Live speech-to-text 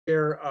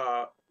share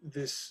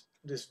this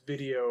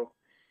video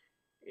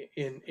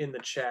in the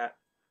chat,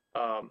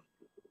 um,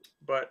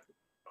 but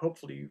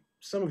hopefully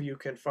some of you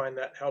can find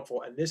that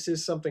helpful. And this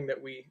is something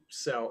that we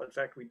sell. In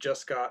fact, we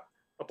just got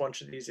a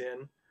bunch of these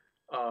in,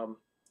 and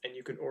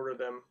you can order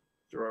them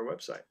through our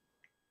website.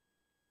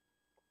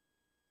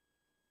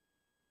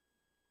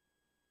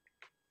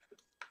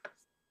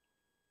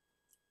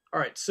 All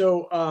right,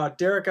 so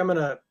Derek, I'm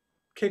gonna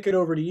kick it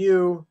over to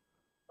you.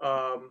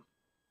 Why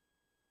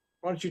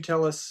don't you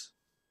tell us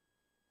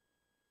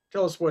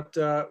what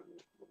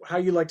how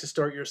you like to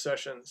start your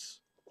sessions?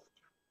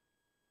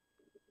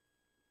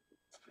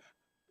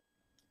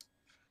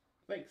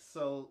 Thanks.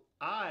 So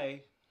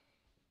I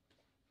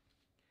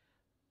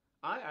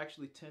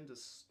actually tend to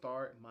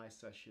start my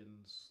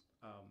sessions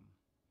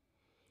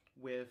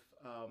with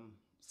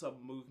some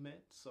movement.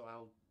 So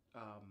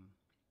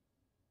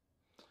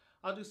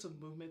I'll do some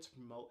movement to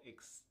promote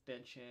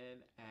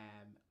extension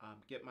and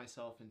get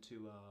myself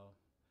into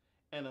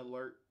an an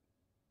alert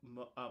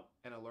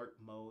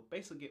mode.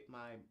 Basically, get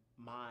my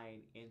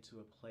mind into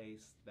a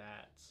place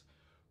that's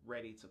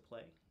ready to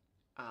play.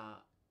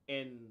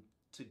 And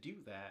to do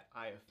that,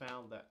 I have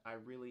found that I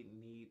really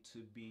need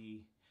to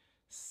be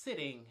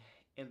sitting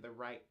in the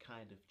right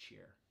kind of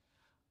chair.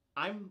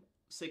 I'm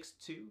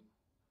 6'2",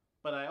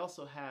 but I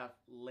also have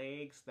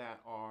legs that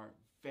are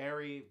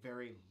very,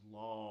 very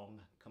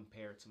long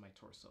compared to my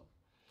torso.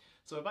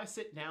 So if I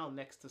sit down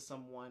next to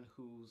someone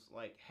who's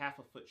like half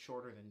a foot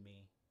shorter than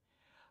me,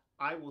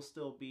 I will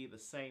still be the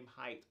same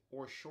height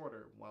or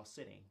shorter while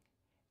sitting,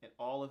 and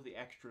all of the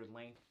extra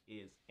length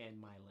is in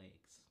my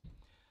legs.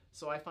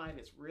 So I find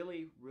it's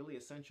really, really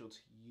essential to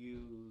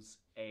use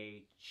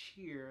a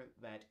chair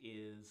that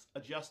is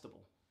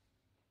adjustable.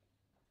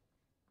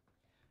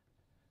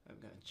 I'm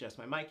going to adjust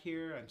my mic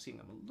here. I'm seeing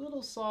I'm a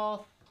little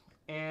soft.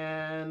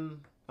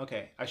 And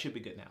okay, I should be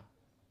good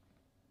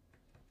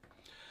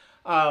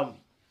now.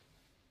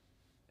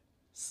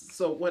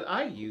 So what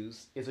I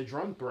use is a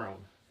drum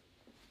throne.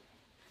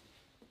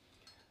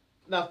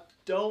 Now,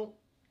 don't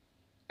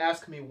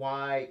ask me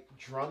why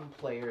drum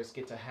players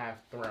get to have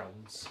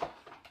thrones.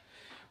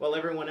 Well,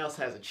 everyone else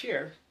has a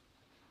chair.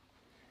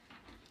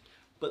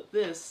 But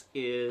this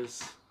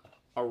is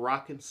a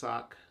rock and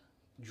sock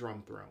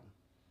drum throne.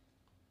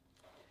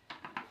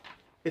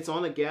 It's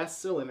on a gas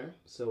cylinder,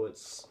 so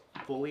it's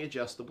fully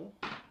adjustable.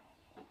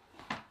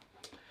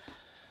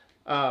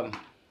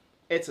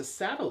 It's a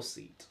saddle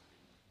seat.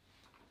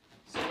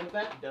 So what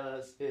that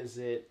does is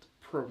it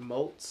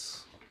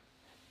promotes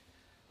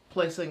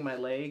placing my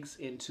legs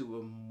into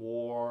a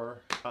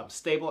more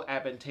stable,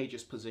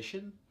 advantageous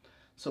position.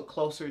 So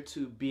closer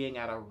to being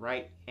at a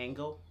right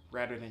angle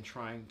rather than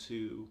trying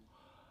to,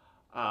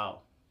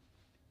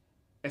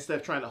 instead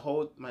of trying to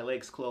hold my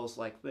legs closed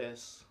like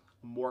this,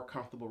 a more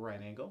comfortable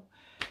right angle.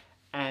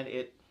 And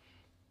it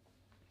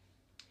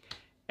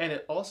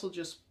also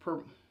just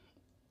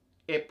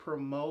it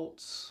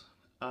promotes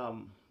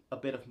a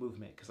bit of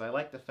movement, because I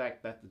like the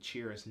fact that the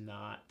chair is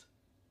not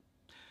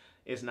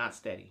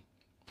steady.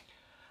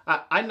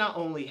 I not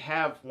only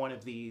have one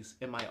of these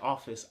in my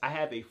office, I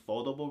have a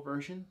foldable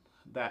version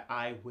that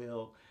I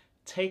will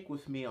take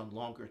with me on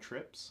longer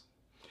trips.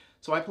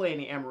 So I play in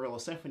the Amarillo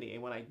Symphony,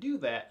 and when I do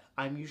that,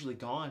 I'm usually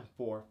gone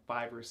for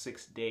 5 or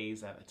 6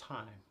 days at a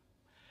time.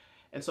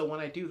 And so when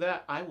I do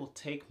that, I will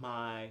take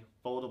my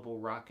foldable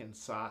rock and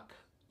sock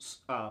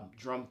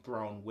drum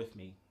throne with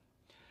me.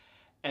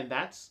 And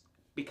that's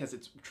because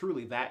it's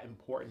truly that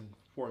important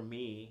for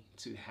me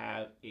to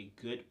have a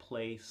good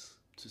place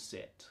to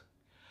sit.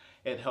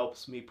 It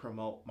helps me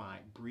promote my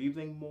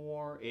breathing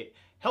more. It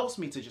helps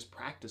me to just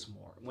practice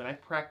more. When I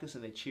practice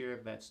in a chair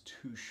that's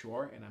too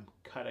short and I'm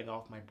cutting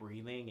off my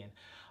breathing and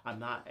I'm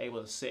not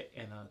able to sit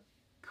in a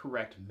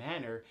correct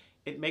manner,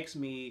 it makes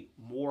me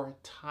more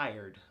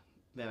tired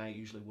than I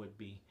usually would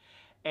be.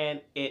 And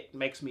it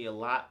makes me a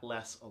lot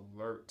less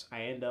alert.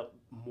 I end up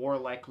more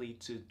likely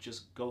to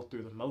just go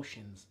through the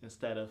motions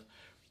instead of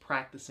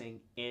practicing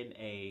in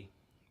a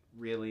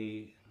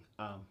really,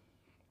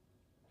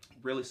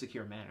 really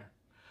secure manner.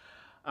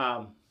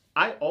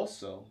 I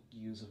also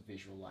use a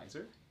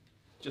visualizer,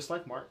 just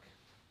like Mark.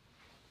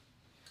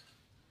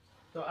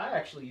 So I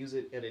actually use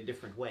it in a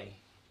different way.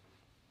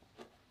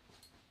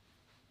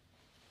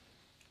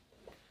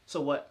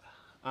 So what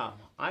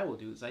I will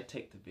do is I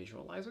take the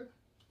visualizer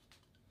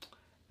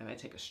and I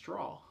take a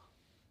straw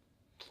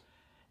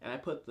and I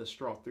put the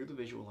straw through the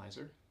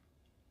visualizer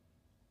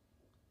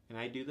and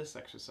I do this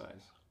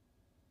exercise.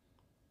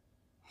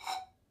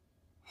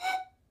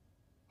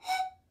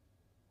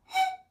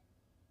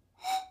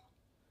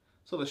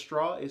 So the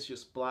straw is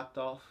just blocked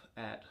off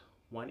at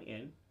one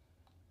end.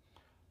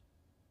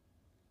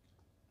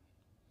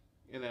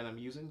 And then I'm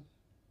using.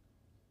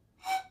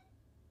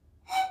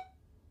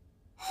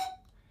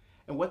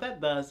 And what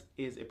that does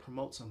is it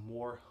promotes a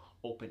more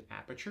open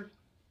aperture.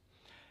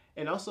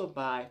 And also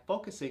by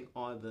focusing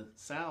on the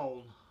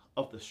sound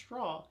of the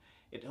straw,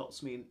 it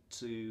helps me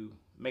to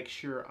make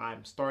sure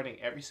I'm starting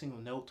every single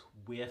note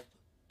with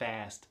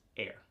fast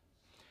air.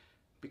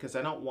 Because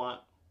I don't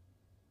want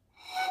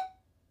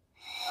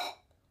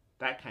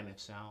that kind of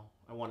sound.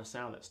 I want a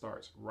sound that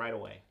starts right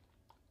away.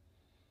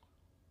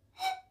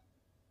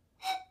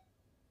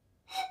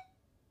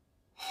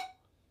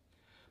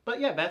 But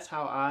yeah, that's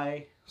how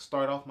I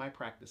start off my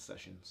practice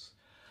sessions.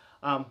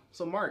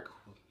 So Mark,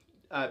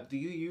 do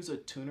you use a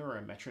tuner or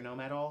a metronome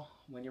at all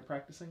when you're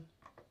practicing?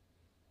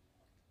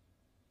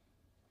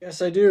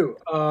 Yes, I do.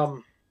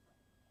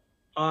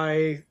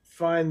 I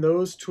find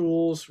those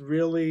tools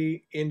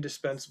really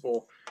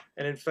indispensable.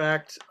 And in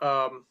fact,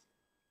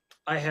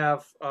 I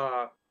have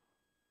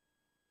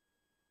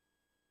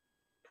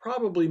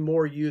probably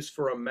more use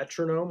for a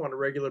metronome on a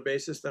regular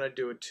basis than I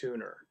do a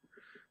tuner.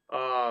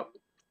 Uh,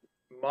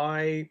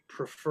 my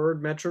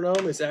preferred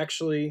metronome is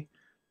actually,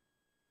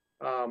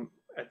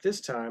 at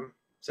this time,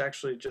 it's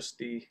actually just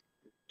the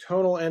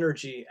Tonal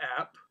Energy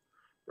app,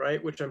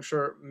 right? Which I'm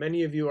sure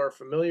many of you are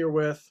familiar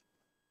with.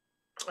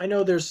 I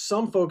know there's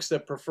some folks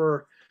that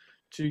prefer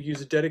to use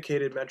a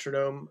dedicated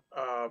metronome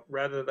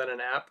rather than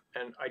an app,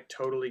 and I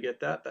totally get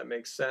that. That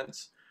makes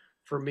sense.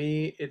 For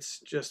me, it's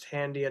just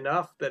handy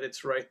enough that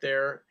it's right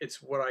there.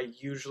 It's what I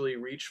usually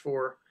reach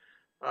for,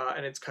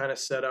 and it's kind of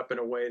set up in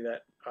a way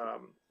that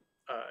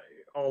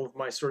all of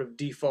my sort of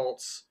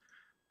defaults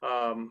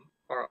um,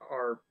 are,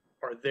 are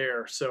are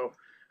there. So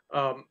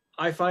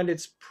I find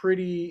it's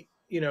pretty.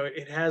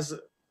 It has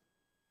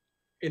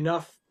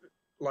enough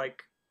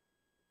like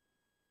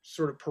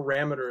sort of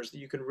parameters that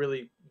you can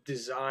really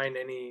design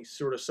any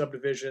sort of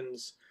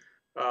subdivisions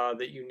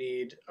that you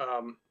need.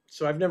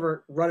 So I've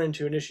never run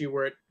into an issue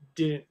where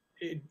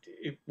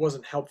it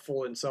wasn't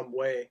helpful in some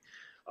way.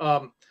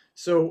 Um,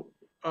 so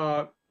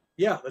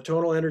yeah, the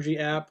Tonal Energy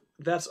app,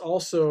 that's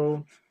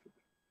also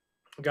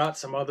got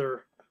some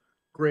other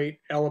great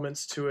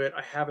elements to it.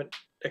 I haven't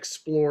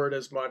explored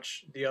as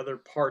much the other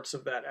parts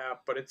of that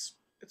app, but it's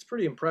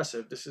pretty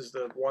impressive. This is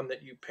the one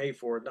that you pay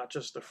for, not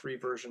just the free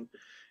version,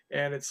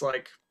 and it's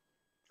like,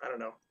 I don't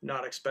know,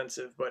 not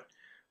expensive, but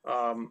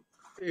um,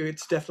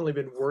 it's definitely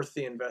been worth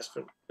the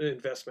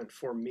investment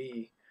for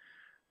me.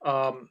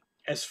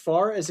 As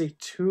far as a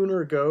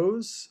tuner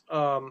goes,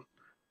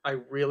 I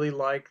really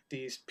like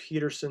these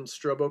Peterson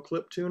Strobo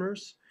Clip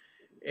tuners,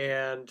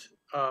 and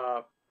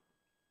uh,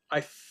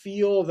 I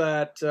feel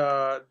that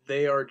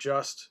they are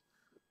just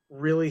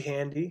really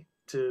handy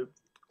to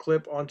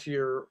clip onto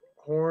your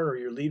horn or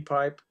your lead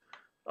pipe.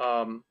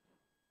 Um,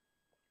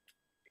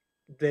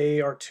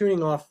 they are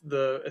tuning off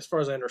as far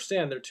as I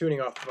understand, they're tuning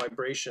off the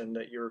vibration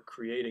that you're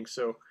creating.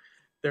 So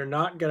they're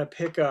not going to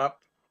pick up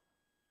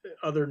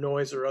other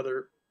noise or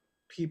other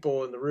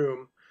people in the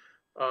room.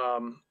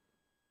 Um,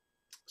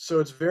 so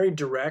it's very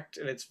direct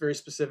and it's very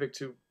specific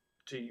to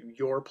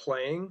your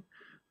playing.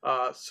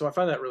 So I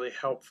find that really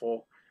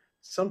helpful.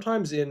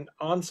 Sometimes in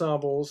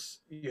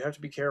ensembles, you have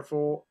to be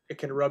careful. It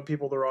can rub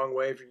people the wrong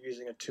way if you're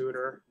using a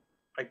tuner.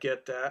 I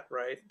get that,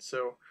 right?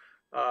 So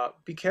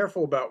be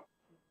careful about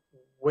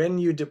when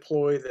you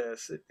deploy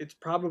this. It's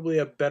probably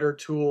a better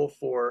tool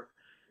for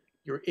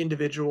your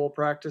individual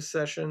practice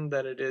session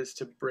than it is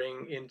to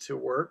bring into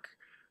work.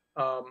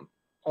 Um,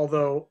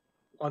 Although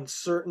on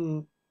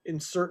certain in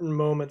certain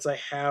moments I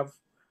have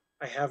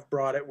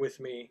brought it with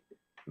me,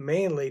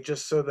 mainly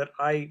just so that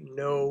I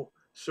know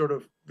sort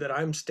of that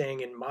I'm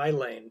staying in my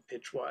lane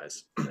pitch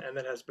wise, and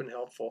that has been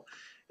helpful.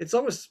 It's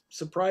always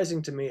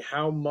surprising to me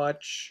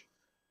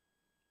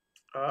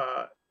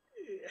uh,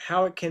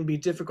 how it can be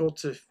difficult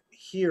to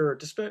hear,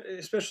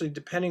 especially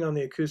depending on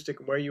the acoustic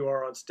and where you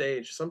are on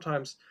stage.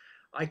 Sometimes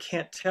I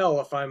can't tell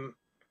if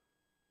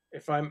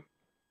I'm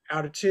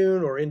out of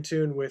tune or in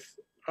tune with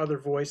other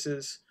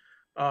voices.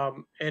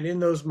 And in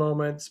those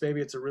moments, maybe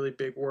it's a really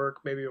big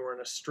work, maybe we're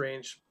in a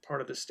strange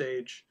part of the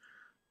stage.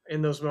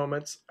 In those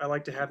moments, I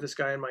like to have this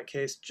guy in my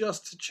case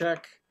just to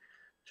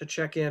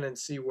check in and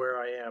see where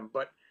I am.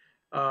 But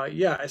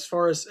yeah, as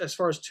far as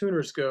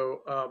tuners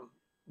go,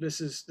 this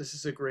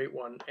is a great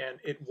one, and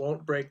it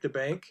won't break the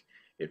bank.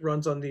 It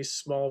runs on these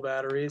small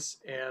batteries,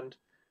 and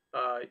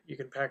you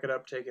can pack it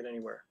up, take it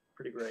anywhere.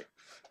 Pretty great.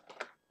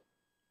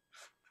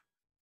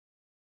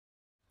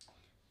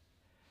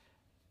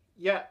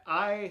 Yeah,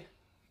 I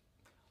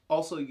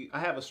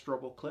have a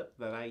strobo clip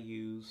that I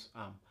use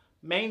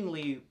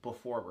mainly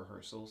before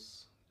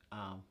rehearsals.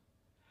 Um,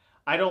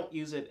 I don't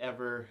use it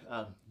ever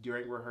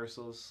during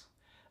rehearsals.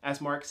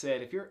 As Mark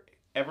said, if you're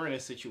ever in a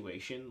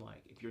situation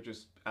like if you're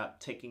just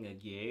taking a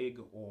gig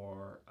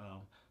or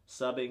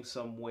subbing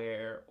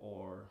somewhere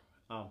or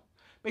um,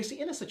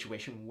 basically in a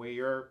situation where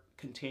your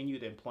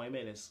continued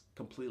employment is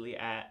completely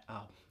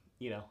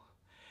you know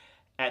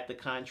at the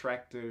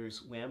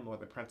contractor's whim or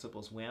the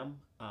principal's whim,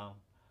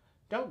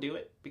 don't do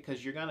it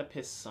because you're gonna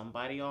piss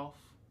somebody off.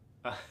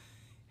 Uh,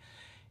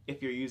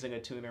 if you're using a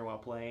tuner while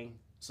playing,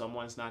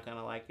 someone's not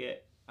gonna like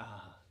it.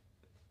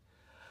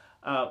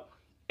 Uh,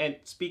 and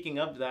speaking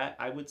of that,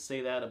 I would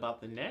say that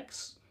about the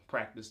next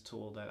practice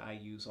tool that I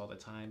use all the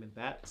time, and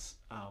that's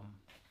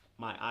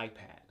my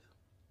iPad.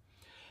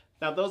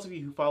 Now, those of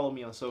you who follow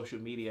me on social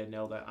media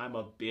know that I'm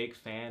a big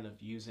fan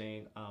of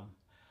using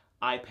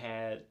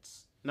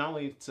iPads not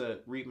only to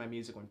read my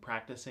music when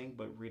practicing,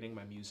 but reading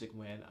my music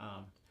when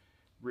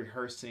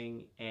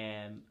rehearsing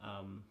and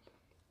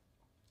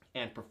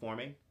and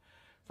performing.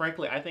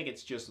 Frankly, I think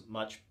it's just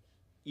much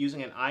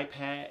using an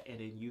iPad and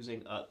then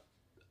using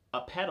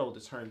a pedal to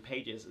turn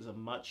pages is a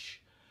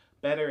much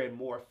better and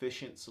more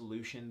efficient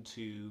solution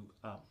to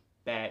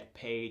bad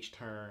page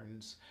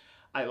turns.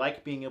 I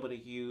like being able to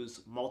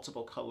use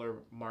multiple color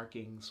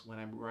markings when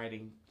I'm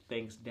writing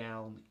things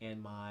down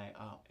in my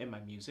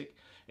music.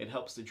 It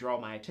helps to draw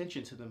my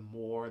attention to them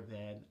more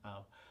than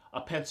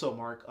a pencil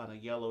mark on a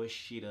yellowish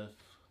sheet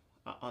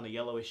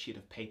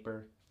of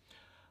paper.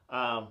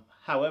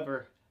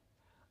 However,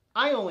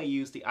 I only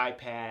use the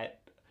iPad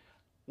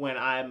when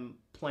I'm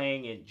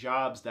playing in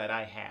jobs that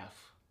I have.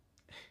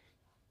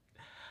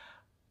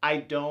 I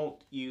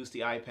don't use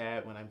the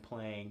iPad when I'm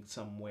playing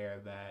somewhere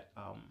that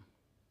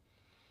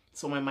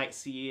someone might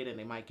see it and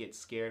they might get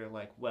scared and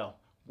like, well,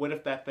 what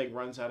if that thing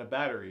runs out of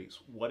batteries?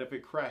 What if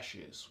it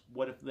crashes?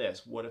 What if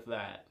this? What if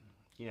that?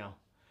 You know,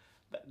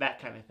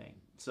 that kind of thing.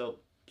 So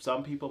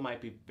some people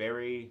might be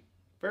very,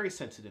 very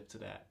sensitive to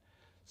that.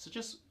 So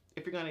just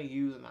if you're going to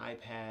use an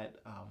iPad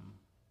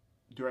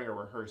during a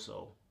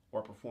rehearsal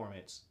or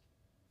performance,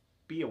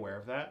 be aware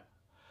of that.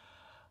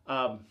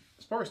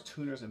 As far as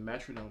tuners and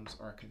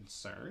metronomes are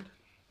concerned,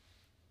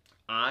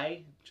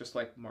 I, just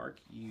like Mark,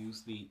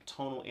 use the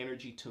tonal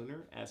energy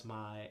tuner as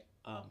my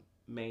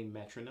main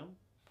metronome.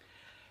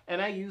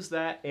 And I use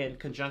that in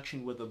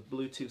conjunction with a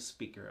Bluetooth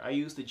speaker. I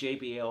use the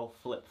JBL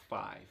Flip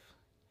 5.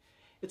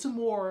 It's a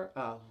more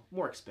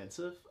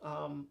expensive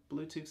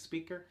Bluetooth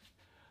speaker,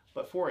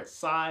 but for its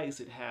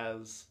size, it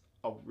has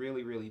a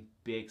really, really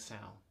big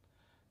sound.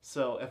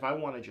 So if I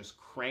want to just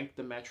crank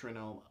the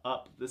metronome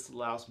up, this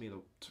allows me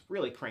to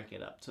really crank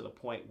it up to the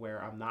point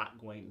where I'm not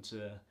going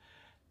to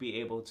be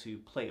able to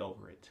play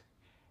over it.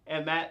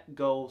 And that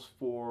goes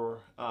for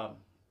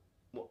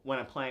when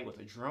I'm playing with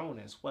a drone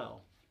as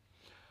well.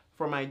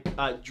 For my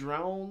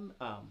drone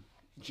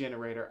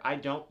generator, I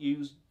don't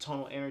use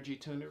tonal energy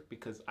tuner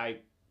because I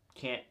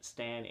can't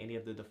stand any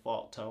of the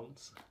default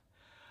tones.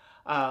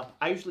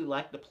 I usually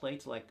like to play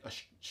to like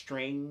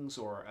strings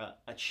or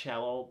a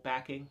cello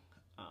backing.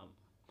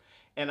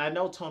 And I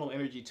know tonal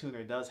energy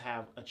tuner does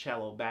have a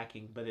cello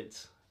backing, but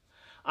it's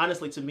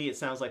honestly, to me, it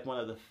sounds like one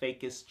of the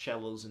fakest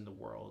cellos in the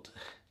world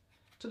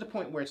to the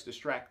point where it's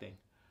distracting.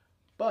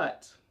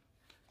 But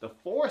the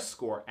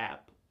Fourscore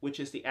app, which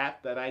is the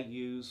app that I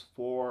use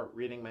for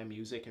reading my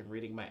music and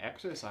reading my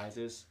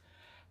exercises,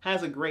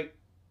 has a great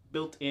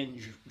built-in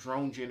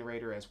drone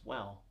generator as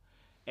well.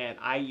 And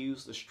I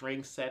use the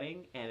string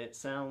setting, and it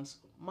sounds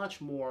much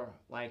more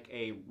like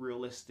a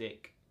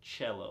realistic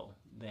cello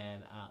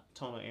than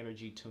Tonal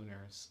Energy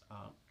Tuner's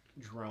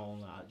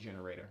drone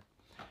generator.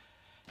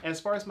 And as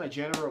far as my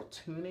general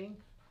tuning,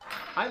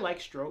 I like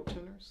strobe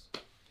tuners.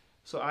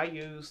 So I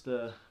use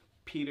the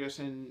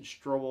Peterson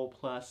Strobel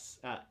Plus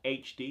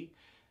HD.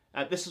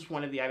 This is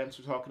one of the items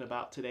we're talking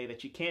about today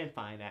that you can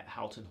find at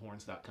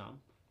houghtonhorns.com.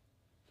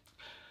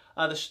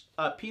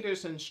 The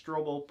Peterson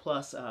Strobel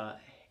Plus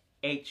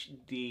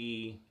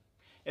HD,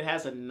 it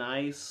has a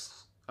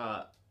nice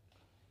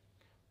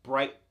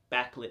bright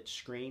backlit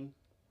screen.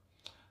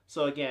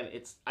 So again,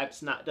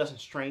 it's not doesn't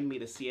strain me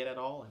to see it at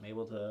all. I'm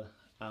able to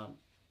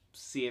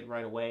see it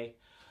right away.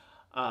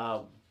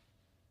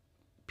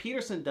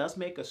 Peterson does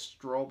make a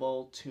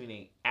Strobel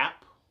tuning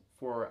app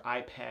for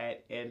iPad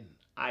and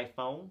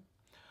iPhone.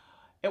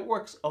 It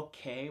works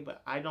okay,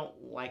 but I don't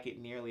like it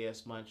nearly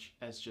as much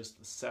as just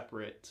a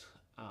separate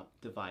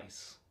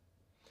device.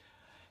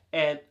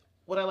 And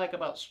what I like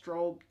about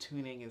strobe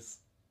tuning is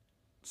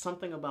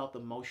something about the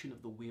motion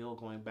of the wheel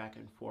going back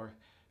and forth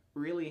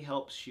really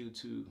helps you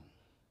to,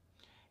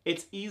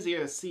 it's easier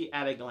to see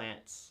at a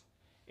glance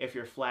if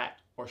you're flat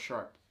or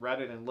sharp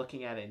rather than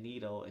looking at a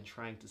needle and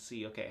trying to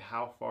see, okay,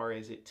 how far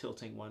is it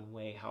tilting one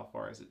way, how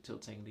far is it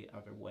tilting the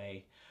other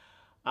way.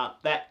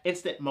 That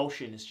instant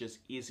motion is just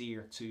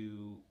easier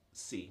to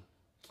see.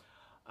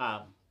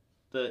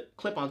 The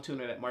clip-on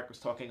tuner that Mark was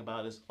talking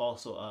about is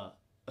also a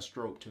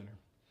strobe tuner.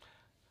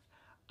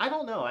 I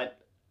don't know.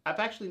 I've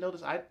actually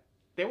noticed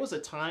there was a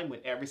time when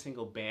every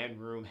single band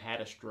room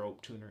had a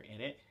strobe tuner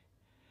in it.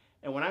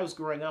 And when I was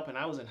growing up and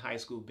I was in high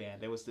school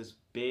band, there was this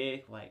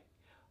big, like,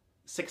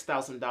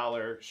 $6,000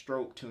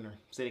 strobe tuner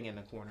sitting in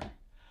the corner.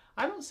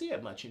 I don't see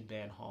it much in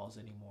band halls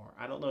anymore.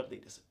 I don't know if they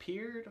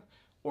disappeared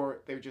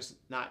or they're just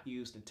not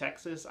used in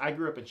Texas. I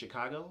grew up in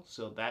Chicago,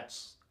 so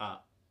that's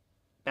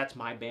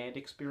my band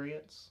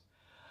experience.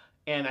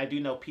 And I do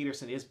know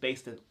Peterson is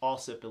based in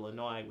Alsip,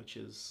 Illinois, which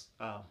is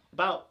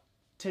about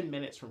 10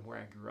 minutes from where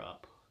I grew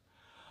up.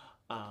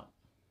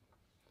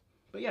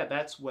 But yeah,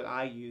 that's what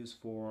I use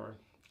for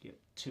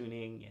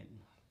tuning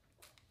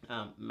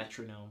and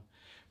metronome.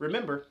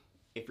 Remember,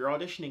 if you're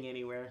auditioning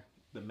anywhere,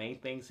 the main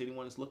things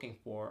anyone is looking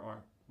for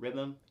are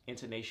rhythm,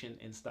 intonation,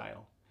 and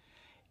style.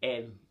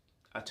 And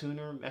a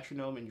tuner,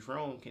 metronome, and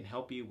drone can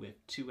help you with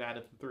 2 out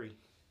of the 3.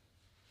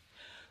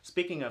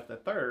 Speaking of the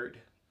third,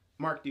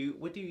 Mark,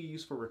 what do you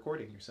use for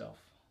recording yourself?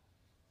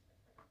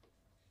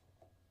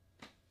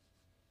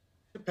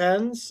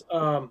 Depends.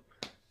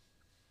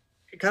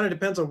 It kind of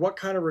depends on what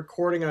kind of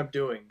recording I'm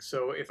doing.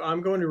 So if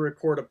I'm going to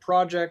record a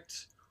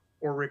project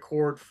or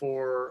record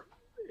for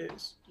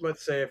is,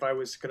 let's say if I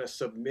was going to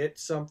submit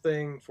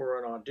something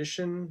for an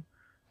audition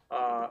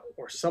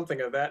or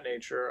something of that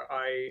nature,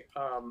 I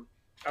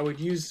would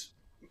use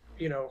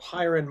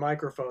higher end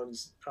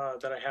microphones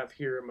that I have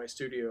here in my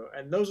studio,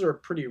 and those are a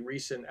pretty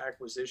recent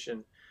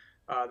acquisition.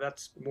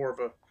 That's more of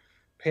a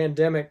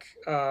pandemic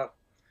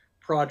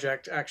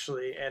project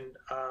actually, and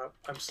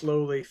I'm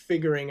slowly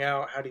figuring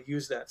out how to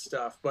use that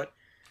stuff. But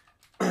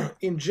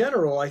in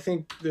general, I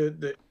think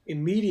the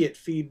immediate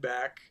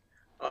feedback,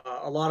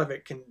 a lot of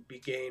it can be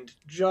gained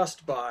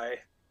just by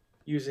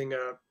using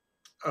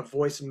a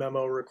voice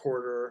memo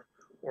recorder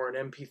or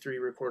an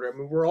MP3 recorder. I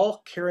mean, we're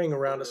all carrying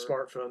around a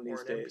smartphone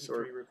these days,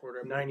 or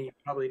 90,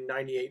 probably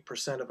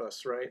 98% of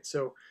us, right?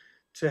 So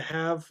to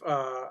have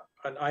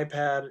an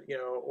iPad,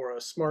 or a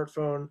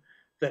smartphone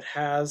that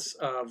has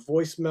a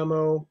voice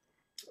memo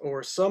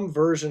or some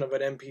version of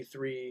an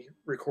MP3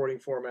 recording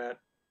format,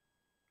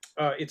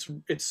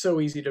 it's so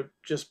easy to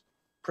just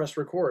press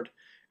record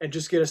and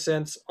just get a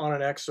sense on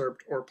an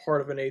excerpt or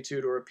part of an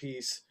etude or a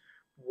piece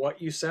what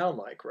you sound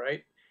like,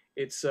 right?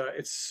 It's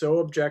so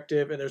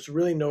objective, and there's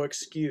really no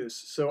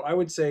excuse. So I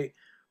would say,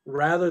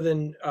 rather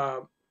than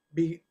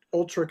be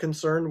ultra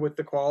concerned with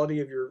the quality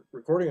of your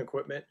recording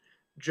equipment,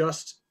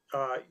 just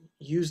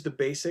use the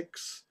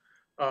basics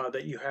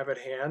that you have at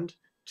hand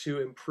to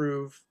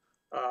improve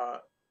uh,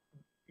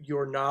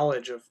 your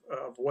knowledge of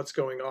what's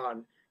going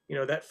on.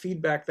 That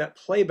feedback, that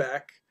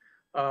playback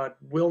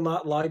will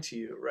not lie to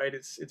you, right?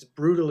 It's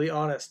brutally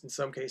honest in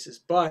some cases,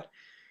 but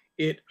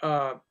it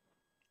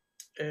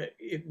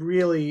it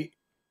really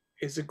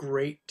is a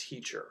great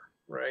teacher,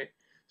 right?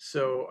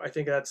 So I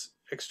think that's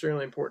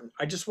extremely important.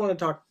 I just want to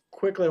talk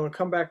quickly. I want to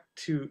come back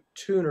to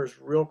tuners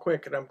real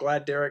quick, and I'm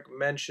glad Derek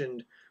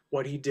mentioned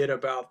what he did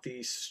about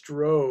the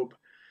strobe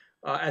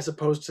as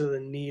opposed to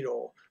the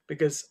needle,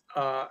 because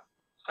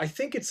I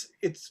think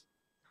it's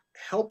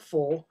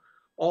helpful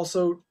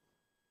also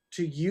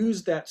to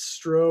use that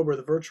strobe or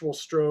the virtual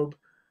strobe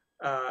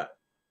uh,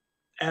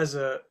 as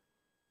a,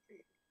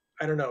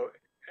 I don't know,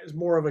 as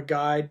more of a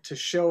guide to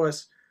show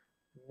us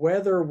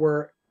whether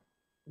we're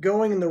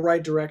going in the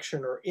right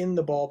direction or in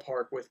the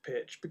ballpark with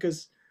pitch.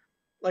 Because,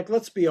 like,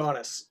 let's be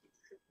honest,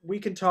 we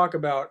can talk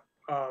about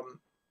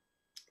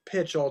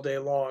pitch all day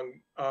long.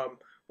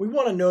 We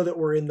want to know that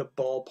we're in the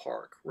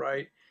ballpark,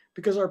 right?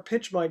 Because our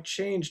pitch might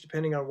change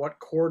depending on what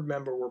chord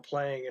member we're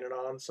playing in an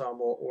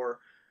ensemble, or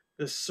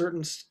the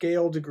certain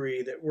scale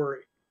degree that we're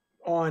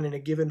on in a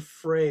given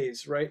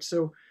phrase, right?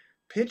 So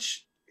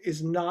pitch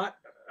is not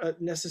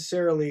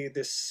necessarily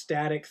this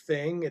static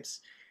thing.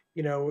 It's,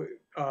 you know,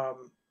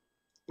 um,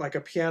 like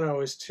a piano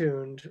is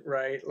tuned,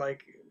 right?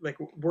 Like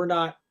we're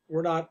not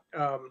going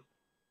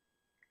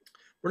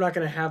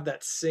to have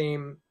that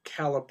same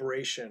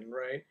calibration,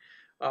 right?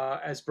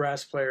 As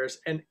brass players,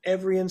 and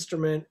every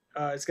instrument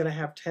is going to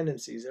have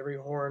tendencies. Every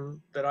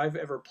horn that I've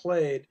ever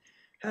played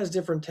has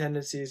different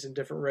tendencies and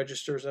different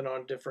registers and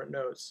on different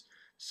notes.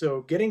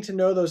 So getting to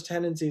know those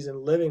tendencies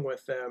and living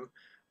with them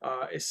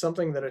is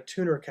something that a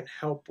tuner can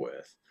help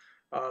with.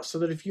 So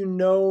that if you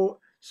know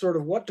sort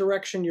of what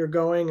direction you're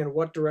going and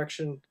what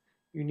direction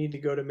you need to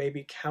go to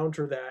maybe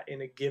counter that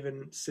in a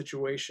given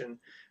situation,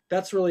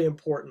 that's really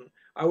important.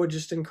 I would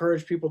just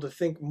encourage people to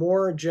think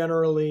more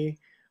generally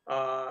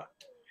uh,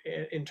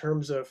 in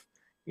terms of,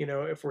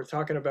 if we're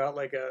talking about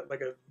like a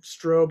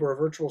strobe or a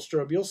virtual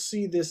strobe, you'll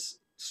see this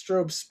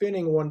strobe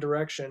spinning one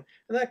direction,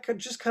 and that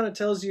just kind of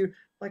tells you,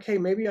 like, hey,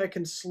 maybe I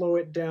can slow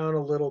it down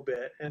a little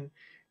bit. And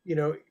you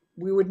know,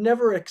 we would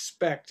never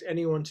expect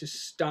anyone to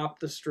stop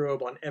the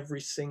strobe on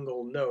every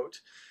single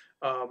note.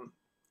 Um,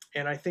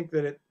 and I think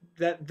that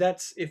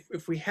that's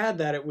if we had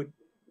that, it would,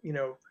 you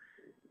know,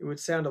 it would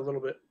sound a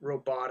little bit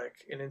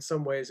robotic, and in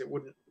some ways it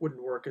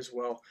wouldn't work as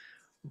well.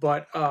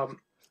 But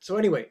so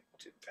anyway,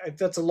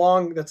 that's a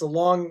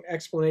long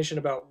explanation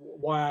about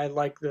why I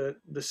like the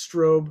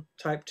strobe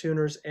type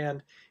tuners.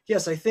 And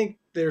yes, I think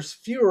there's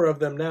fewer of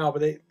them now,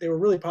 but they were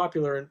really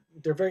popular, and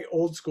they're very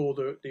old school.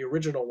 The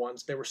original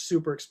ones, they were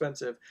super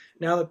expensive.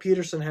 Now that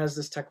Peterson has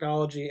this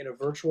technology in a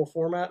virtual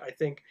format, I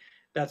think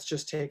that's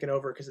just taken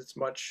over because it's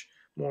much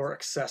more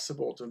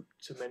accessible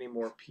to many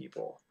more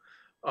people.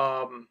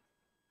 Um,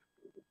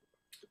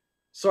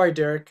 Sorry,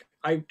 Derek.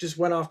 I just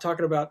went off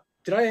talking about.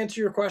 Did I answer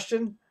your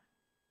question?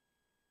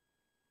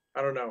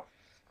 I don't know.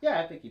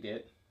 Yeah, I think you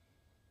did.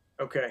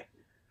 Okay.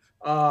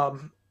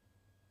 Um,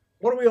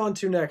 what are we on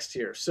to next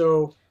here?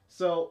 So,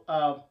 So,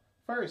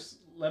 first,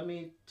 let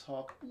me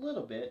talk a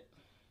little bit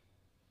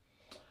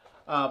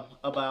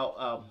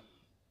about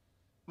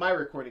my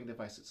recording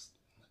devices.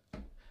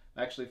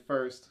 Actually,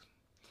 first,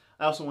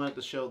 I also wanted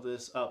to show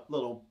this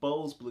little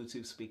Bose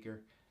Bluetooth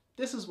speaker.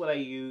 This is what I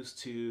use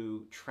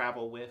to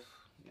travel with,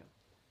 you know,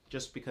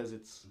 just because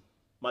it's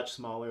much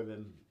smaller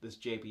than this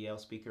JBL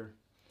speaker.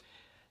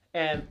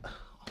 And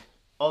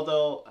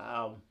although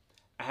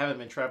I haven't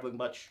been traveling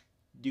much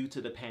due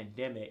to the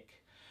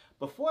pandemic,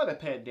 before the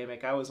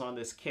pandemic, I was on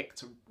this kick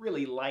to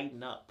really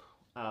lighten up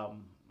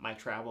my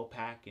travel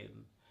pack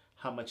and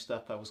how much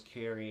stuff I was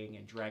carrying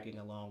and dragging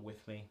along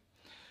with me.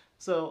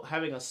 So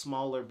having a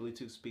smaller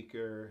Bluetooth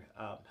speaker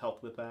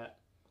helped with that.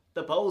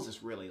 The Bose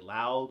is really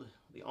loud.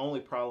 The only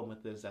problem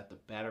with it is that the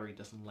battery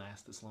doesn't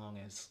last as long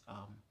as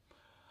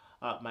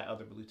my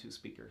other Bluetooth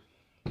speaker.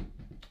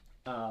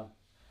 Uh,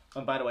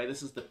 and by the way,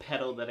 this is the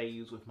pedal that I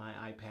use with my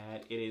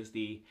iPad. It is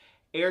the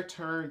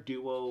AirTurn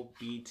Duo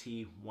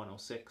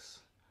BT106.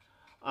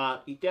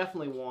 You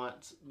definitely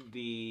want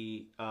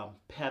the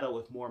pedal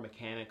with more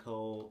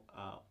mechanical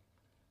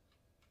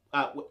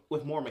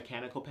with more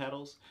mechanical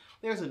pedals.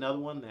 There's another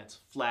one that's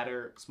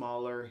flatter,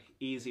 smaller,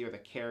 easier to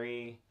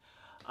carry.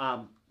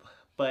 Um,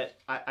 but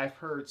I've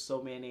heard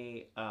so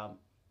many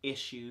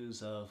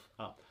issues of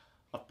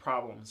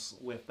problems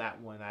with that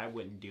one. I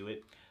wouldn't do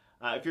it.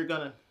 If you're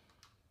gonna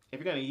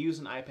use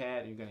an iPad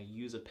and you're gonna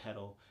use a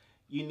pedal,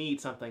 you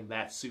need something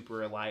that's super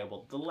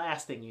reliable. The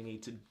last thing you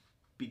need to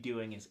be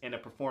doing is in a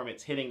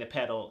performance hitting the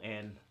pedal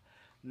and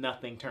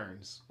nothing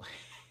turns.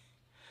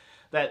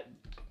 That's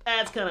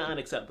kind of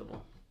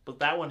unacceptable. But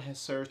that one has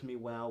served me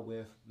well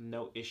with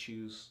no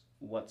issues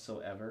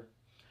whatsoever.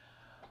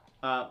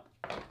 Uh,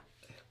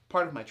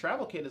 Part of my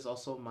travel kit is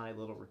also my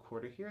little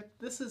recorder here.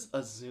 This is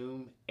a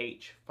Zoom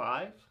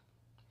H5.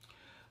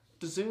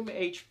 The Zoom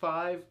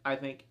H5, I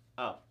think,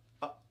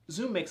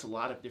 Zoom makes a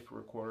lot of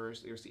different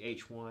recorders. There's the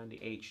H1, the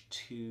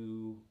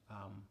H2,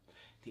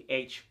 the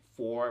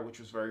H4, which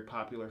was very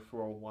popular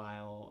for a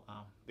while.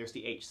 There's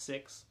the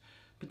H6.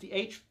 But the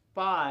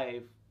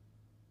H5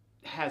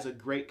 has a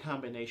great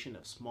combination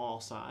of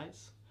small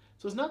size.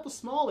 So it's not the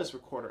smallest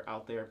recorder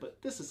out there,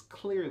 but this is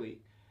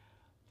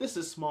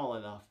small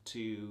enough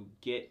to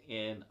get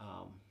in,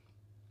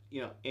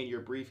 in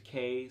your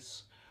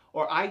briefcase.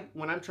 Or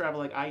when I'm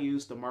traveling, I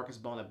use the Marcus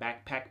Bona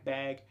backpack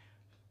bag,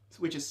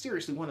 which is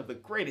seriously one of the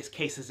greatest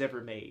cases ever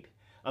made.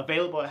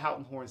 Available at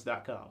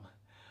HoughtonHorns.com.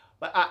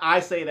 But I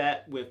say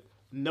that with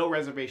no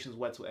reservations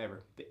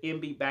whatsoever. The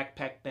MB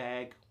backpack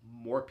bag,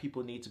 more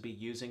people need to be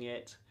using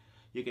it.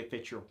 You can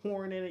fit your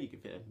horn in it, you can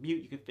fit a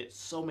mute, you can fit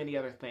so many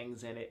other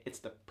things in it. It's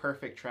the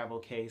perfect travel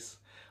case.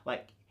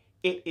 Like,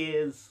 it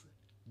is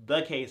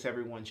the case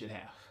everyone should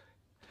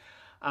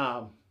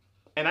have.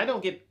 And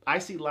I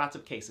see lots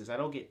of cases. I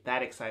don't get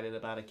that excited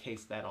about a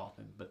case that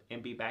often, but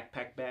MB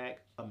backpack bag,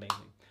 amazing.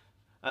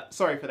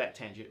 Sorry for that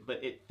tangent,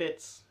 but it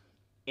fits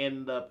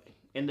in the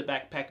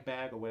backpack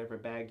bag or whatever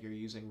bag you're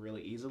using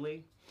really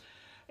easily.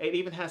 It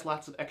even has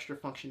lots of extra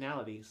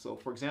functionality. So,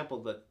 for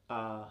example,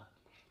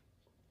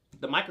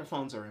 the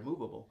microphones are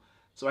removable.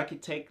 So I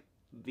could take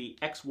the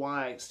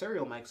XY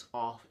stereo mics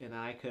off and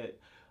I could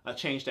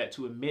change that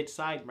to a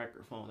mid-side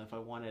microphone if I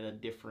wanted a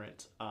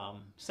different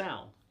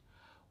sound.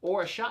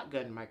 Or a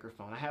shotgun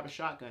microphone. I have a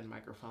shotgun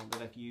microphone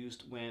that I've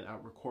used when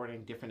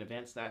recording different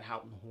events that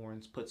Houghton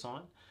Horns puts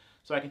on.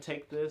 So I can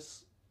take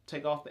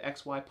off the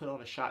XY, put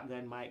on a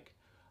shotgun mic,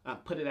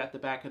 put it at the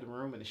back of the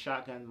room, and the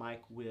shotgun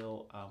mic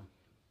will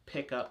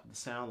pick up the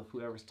sound of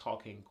whoever's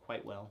talking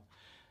quite well.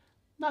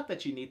 Not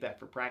that you need that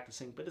for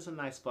practicing, but it's a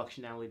nice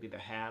functionality to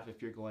have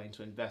if you're going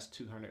to invest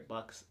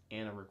 $200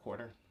 in a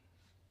recorder.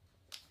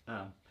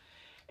 And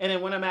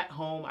then when I'm at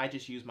home, I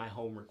just use my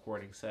home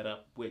recording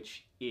setup,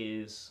 which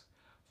is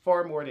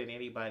far more than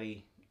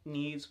anybody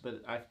needs,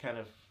 but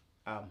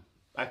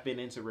I've been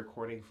into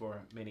recording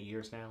for many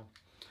years now.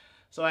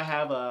 So I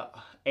have a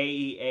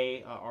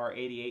AEA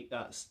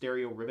R88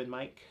 stereo ribbon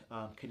mic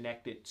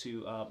connected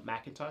to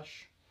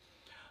Macintosh.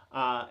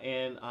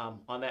 And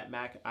on that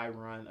Mac, I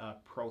run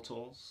Pro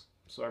Tools.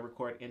 So I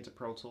record into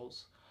Pro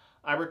Tools.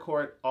 I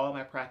record all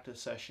my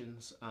practice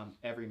sessions,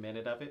 every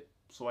minute of it.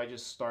 So I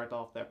just start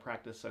off that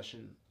practice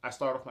session. I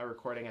start off my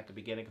recording at the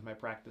beginning of my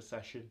practice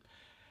session.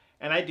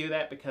 And I do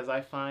that because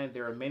I find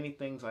there are many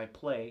things I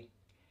play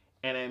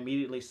and I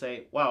immediately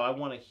say, wow, I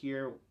want to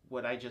hear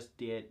what I just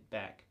did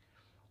back.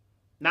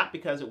 Not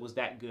because it was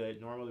that good,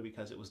 normally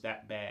because it was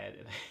that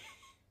bad.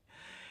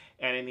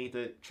 And I need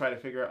to try to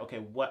figure out, okay,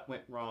 what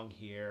went wrong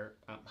here?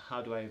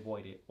 How do I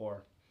avoid it?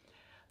 Or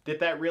did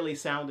that really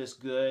sound as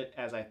good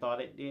as I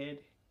thought it did?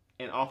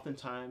 And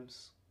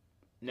oftentimes,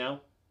 no.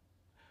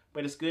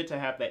 But it's good to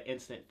have that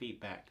instant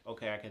feedback.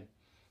 Okay, I can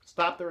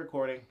stop the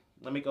recording.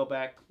 Let me go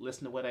back,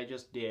 listen to what I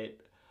just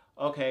did.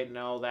 Okay,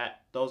 no,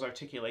 those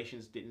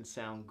articulations didn't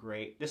sound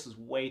great. This is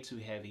way too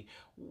heavy,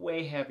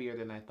 way heavier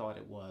than I thought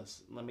it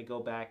was. Let me go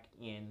back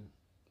in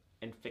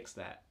and fix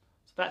that.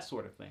 So that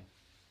sort of thing.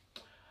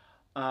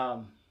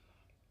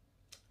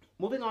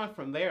 Moving on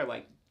from there,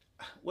 like,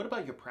 what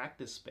about your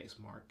practice space,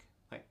 Mark?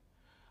 Like,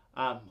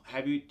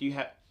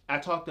 I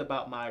talked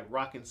about my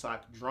Rock and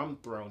Sock drum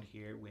throne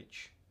here,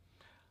 which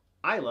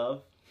I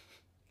love.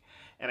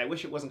 And I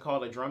wish it wasn't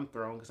called a drum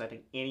throne because I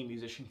think any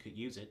musician could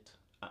use it.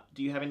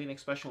 Do you have anything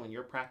special in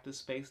your practice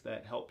space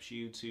that helps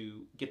you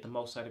to get the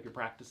most out of your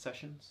practice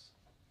sessions?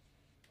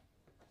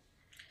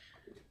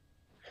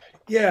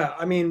 Yeah,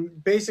 I mean,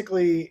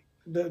 basically,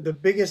 the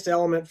biggest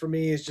element for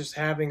me is just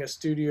having a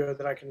studio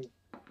that I can,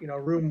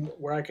 a room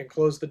where I can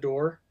close the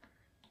door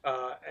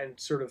and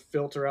sort of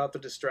filter out the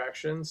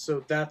distractions.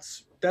 So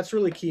that's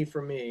really key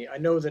for me. I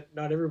know that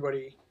not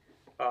everybody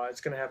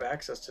is going to have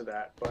access to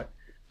that, but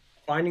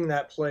finding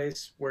that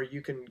place where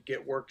you can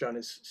get work done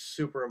is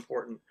super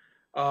important.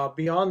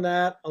 Beyond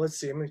that, let's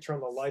see. I'm going to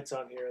turn the lights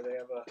on here. They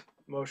have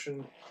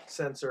motion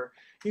sensor.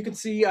 You can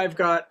see I've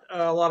got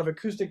a lot of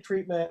acoustic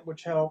treatment,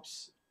 which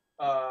helps.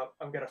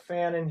 I've got a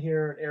fan in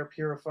here, an air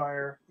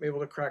purifier. I'm able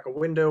to crack a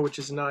window, which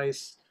is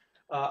nice.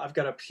 I've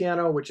got a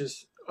piano, which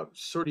is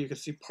sort of, you can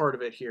see part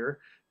of it here.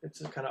 It's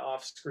kind of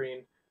off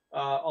screen.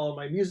 All of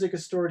my music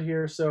is stored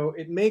here, so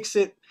it makes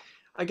it,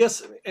 I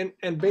guess,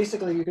 and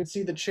basically you can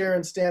see the chair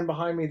and stand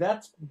behind me.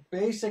 That's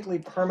basically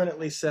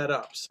permanently set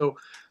up. So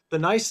the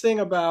nice thing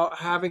about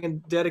having a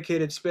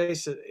dedicated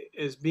space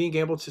is being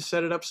able to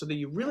set it up so that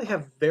you really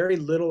have very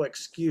little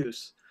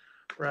excuse,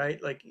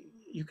 right? Like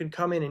you can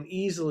come in and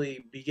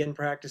easily begin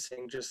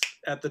practicing just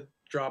at the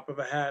drop of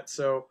a hat.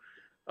 So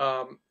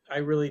I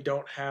really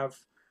don't have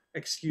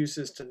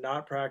excuses to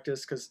not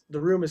practice because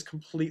the room is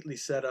completely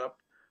set up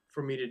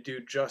for me to do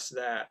just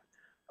that.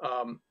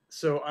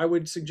 So I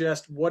would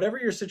suggest whatever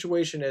your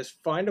situation is,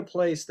 find a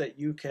place that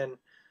you can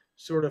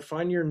sort of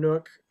find your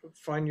nook,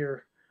 find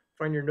your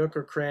nook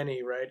or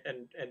cranny, right,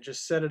 and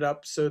just set it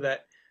up so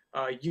that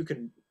you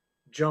can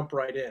jump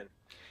right in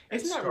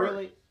and Isn't that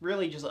start.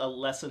 really just a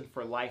lesson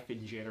for life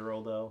in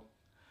general, though?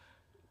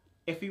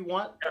 If you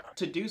want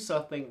to do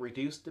something,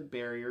 reduce the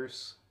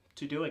barriers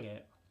to doing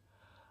it.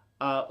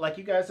 Like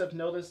you guys have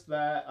noticed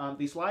that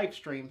these live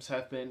streams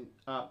have been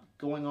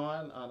going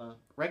on a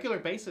regular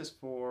basis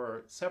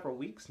for several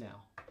weeks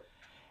now.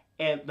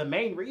 And the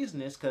main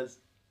reason is because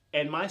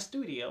in my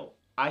studio,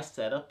 I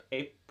set up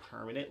a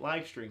permanent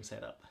live stream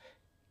setup.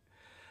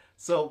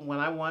 So when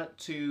I want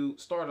to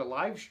start a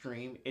live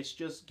stream, it's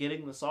just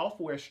getting the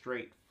software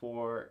straight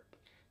for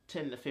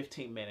 10 to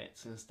 15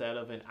 minutes instead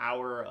of an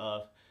hour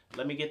of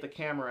let me get the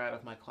camera out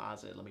of my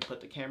closet, let me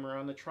put the camera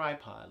on the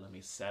tripod, let me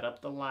set up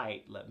the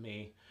light, let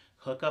me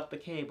hook up the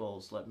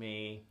cables, let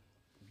me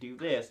do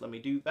this, let me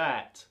do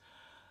that.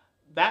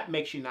 That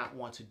makes you not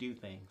want to do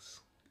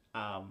things.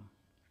 Um,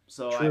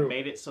 so I True.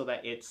 made it so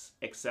that it's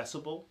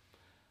accessible.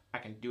 I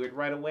can do it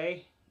right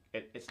away.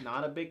 It's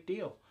not a big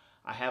deal.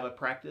 I have a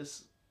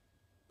permanent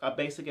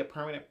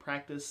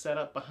practice set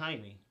up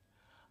behind me.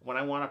 When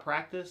I want to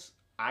practice,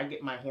 I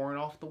get my horn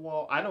off the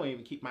wall. I don't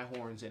even keep my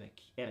horns in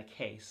a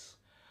case.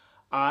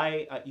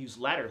 I use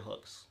ladder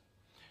hooks,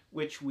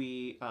 which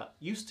we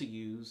used to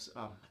use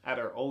at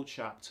our old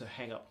shop to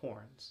hang up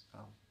horns.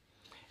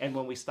 And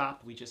when we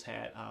stopped, we just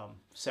had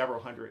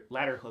several hundred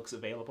ladder hooks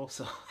available.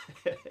 So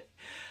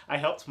I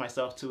helped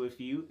myself to a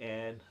few,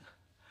 and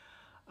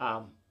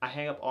I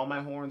hang up all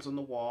my horns on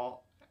the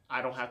wall.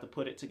 I don't have to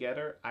put it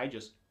together. I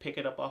just pick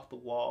it up off the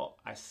wall.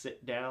 I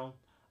sit down.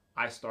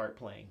 I start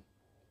playing.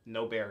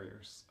 No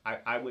barriers.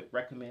 I would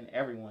recommend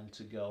everyone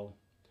to go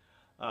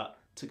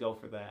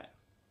for that.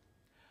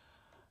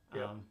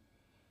 Yeah.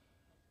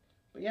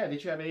 But yeah,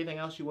 did you have anything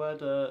else you wanted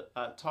to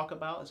talk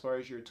about as far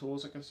as your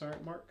tools are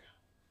concerned, Mark?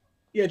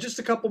 Yeah, just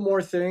a couple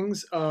more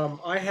things.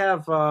 I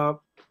have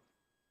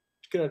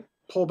gonna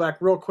pull back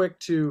real quick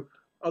to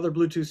other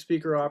Bluetooth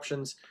speaker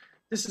options.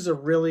 This is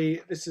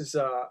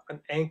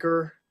an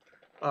Anchor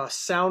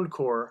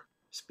Soundcore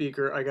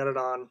speaker. I got it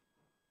on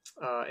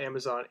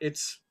Amazon.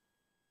 It's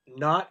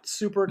not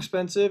super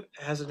expensive.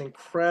 It has an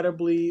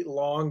incredibly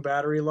long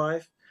battery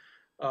life.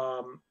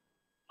 Um,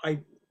 I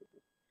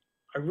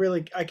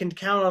I can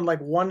count on like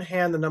one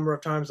hand the number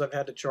of times I've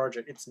had to charge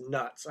it. It's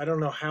nuts. I don't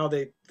know how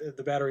the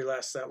battery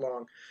lasts that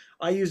long.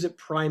 I use it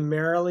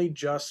primarily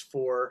just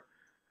for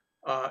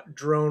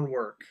drone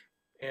work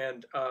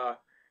and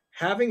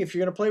having if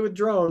you're going to play with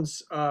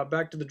drones.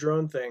 Back to the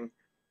drone thing,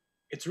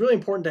 it's really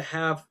important to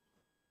have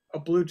a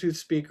Bluetooth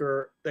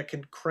speaker that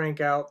can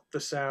crank out the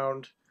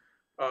sound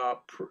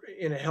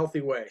in a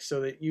healthy way,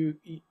 so that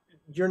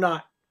you're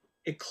not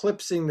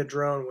eclipsing the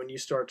drone when you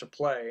start to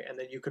play, and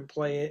then you can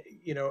play it,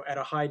 at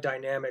a high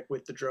dynamic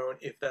with the drone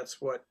if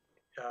that's what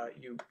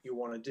you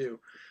want to do.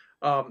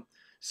 Um,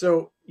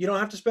 so you don't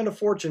have to spend a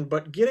fortune,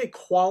 but get a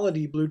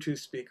quality Bluetooth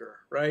speaker,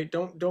 right?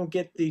 Don't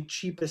get the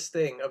cheapest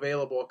thing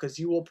available because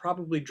you will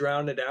probably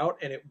drown it out,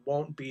 and it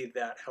won't be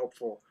that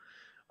helpful.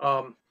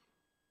 Um,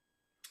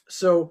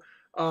 so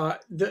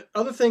the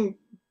other thing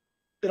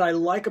that I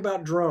like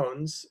about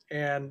drones,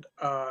 and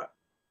I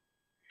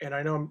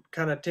know I'm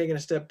kind of taking a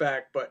step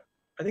back, but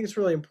I think it's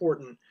really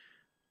important.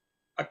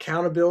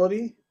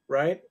 Accountability,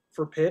 right,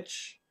 for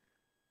pitch,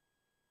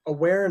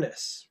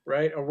 awareness,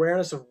 right,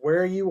 awareness of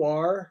where you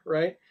are,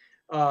 right.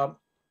 Uh,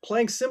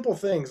 Playing simple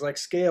things like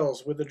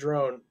scales with the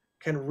drone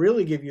can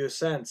really give you a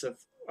sense of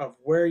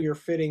where you're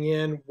fitting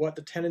in, what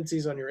the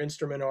tendencies on your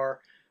instrument are.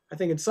 I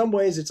think in some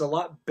ways it's a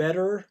lot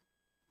better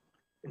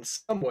in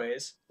some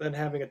ways than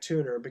having a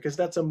tuner because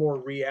that's a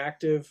more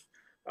reactive.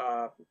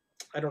 Uh,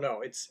 I don't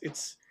know.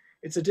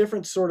 It's a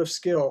different sort of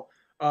skill.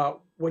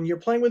 When you're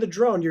playing with a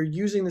drone, you're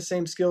using the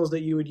same skills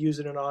that you would use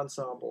in an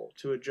ensemble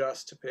to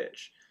adjust to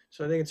pitch.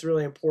 So I think it's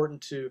really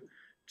important to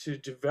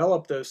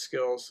develop those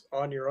skills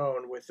on your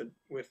own with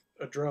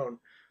a drone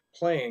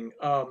playing.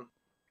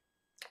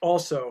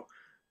 Also,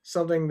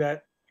 something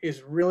that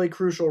is really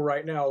crucial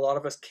right now. A lot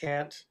of us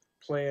can't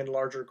play in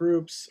larger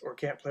groups or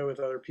can't play with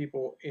other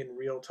people in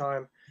real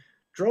time.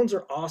 Drones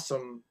are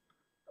awesome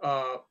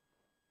uh,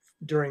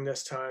 during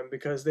this time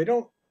because they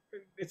don't.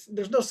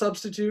 there's no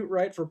substitute,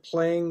 right, for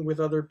playing with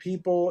other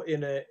people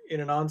in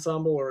an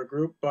ensemble or a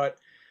group, but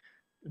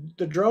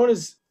the drone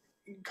is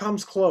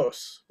comes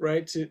close,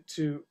 right,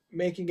 to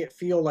making it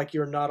feel like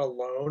you're not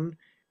alone.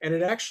 And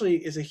it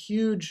actually is a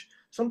huge,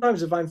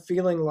 sometimes if I'm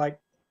feeling like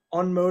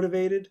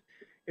unmotivated,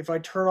 if I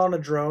turn on a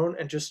drone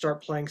and just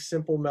start playing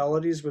simple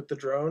melodies with the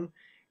drone,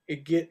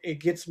 it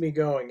gets me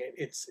going.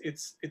 It's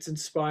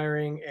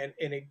inspiring, and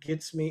it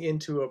gets me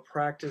into a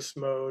practice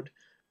mode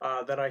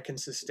that I can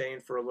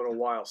sustain for a little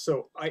while.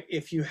 So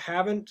if you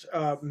haven't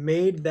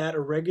made that a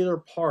regular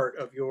part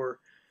of your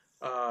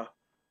uh,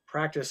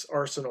 practice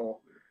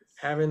arsenal,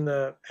 having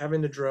the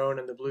drone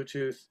and the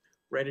Bluetooth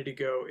ready to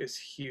go is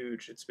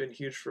huge. It's been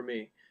huge for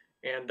me,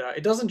 and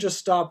it doesn't just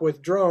stop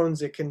with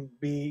drones. It can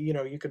be,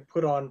 you can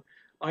put on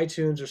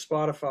iTunes or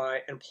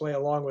Spotify and play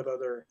along with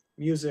other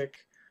music,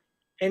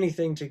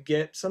 anything to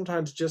get,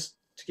 sometimes just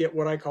to get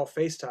what I call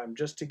FaceTime,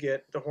 just to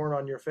get the horn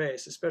on your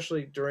face,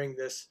 especially during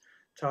this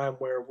time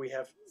where we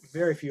have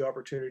very few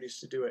opportunities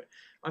to do it.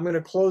 I'm going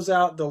to close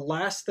out the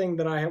last thing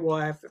that I have. Well,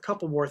 I have a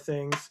couple more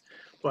things,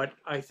 but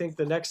I think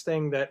the next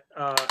thing that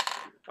I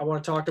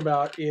want to talk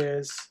about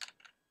is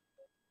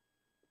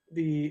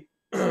the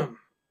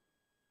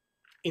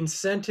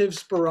incentive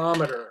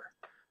spirometer.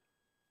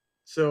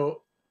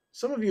 So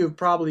some of you have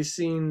probably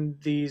seen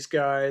these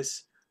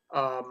guys.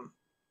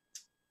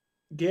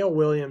 Gail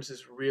Williams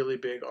is really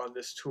big on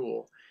this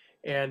tool,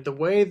 and the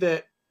way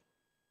that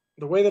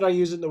I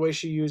use it, and the way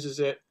she uses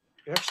it,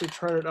 you actually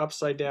turn it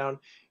upside down.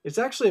 It's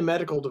actually a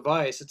medical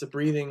device. It's a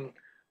breathing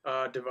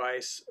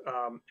device,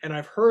 and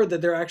I've heard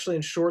that they're actually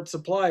in short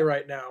supply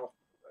right now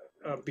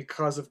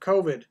because of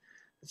COVID.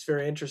 It's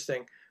very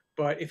interesting.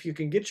 But if you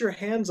can get your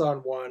hands on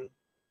one,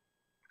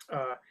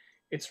 uh,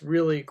 it's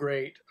really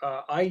great.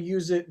 I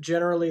use it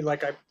generally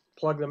like I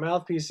plug the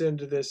mouthpiece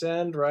into this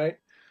end, right?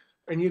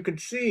 And you can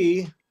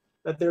see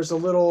that there's a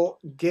little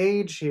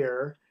gauge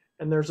here,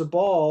 and there's a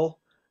ball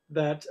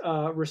that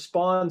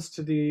responds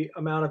to the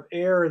amount of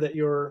air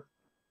that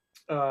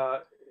uh,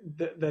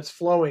 that's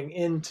flowing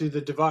into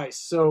the device.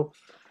 So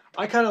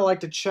I kind of like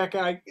to check.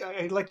 I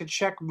like to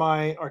check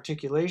my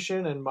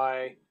articulation and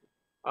my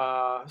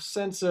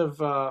sense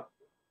of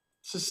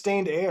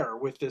sustained air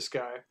with this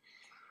guy.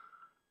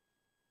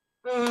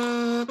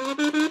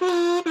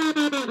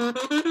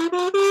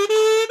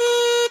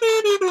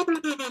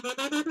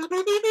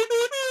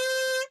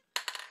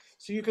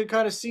 So you can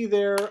kind of see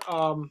there.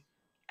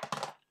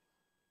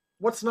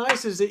 What's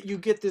nice is that you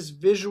get this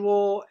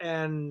visual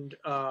and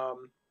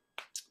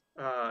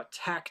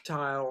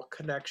tactile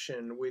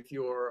connection with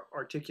your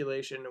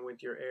articulation and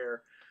with your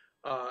air.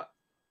 Uh,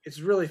 it's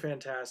really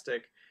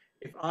fantastic.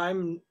 If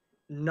I'm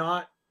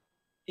not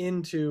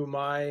into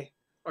my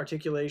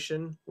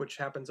articulation, which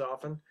happens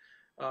often,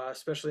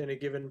 especially in a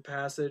given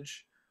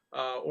passage,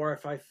 or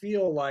if I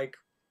feel like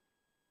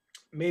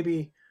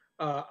maybe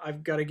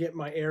I've got to get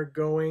my air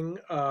going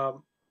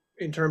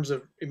in terms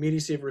of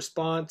immediacy of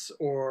response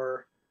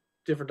or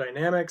different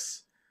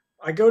dynamics.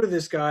 I go to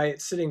this guy.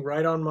 It's sitting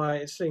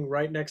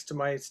right next to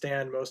my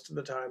stand most of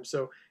the time.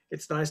 So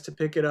it's nice to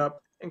pick it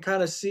up and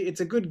kind of see. It's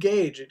a good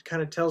gauge. It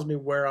kind of tells me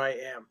where I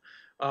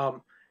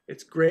am.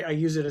 It's great. I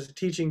use it as a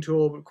teaching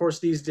tool, but of course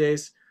these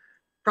days,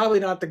 probably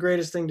not the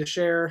greatest thing to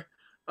share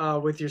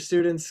with your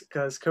students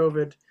because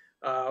COVID.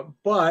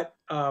 But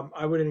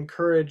I would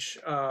encourage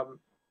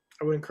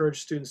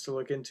students to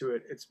look into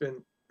it. It's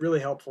been really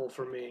helpful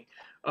for me.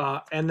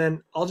 And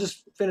then I'll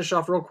just finish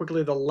off real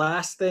quickly. The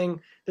last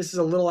thing, this is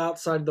a little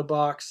outside the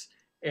box,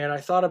 and I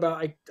thought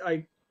about,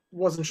 I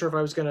wasn't sure if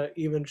I was going to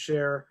even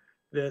share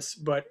this,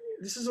 but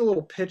this is a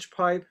little pitch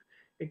pipe.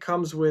 It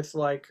comes with,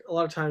 like, a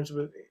lot of times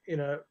with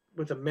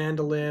a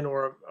mandolin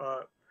or a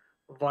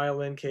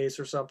violin case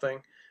or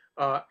something.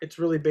 It's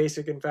really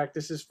basic. In fact,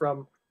 this is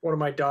from one of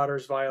my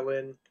daughter's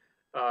violin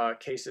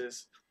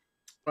cases.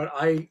 But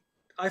I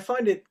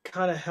find it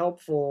kind of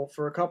helpful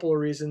for a couple of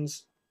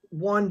reasons.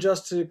 One,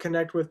 just to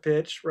connect with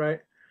pitch, right?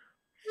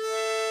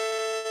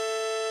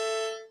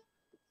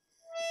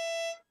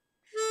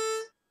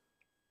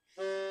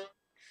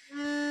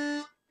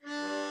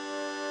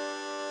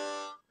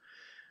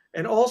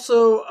 And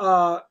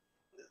also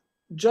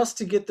just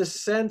to get the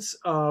sense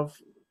of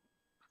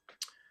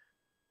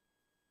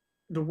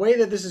the way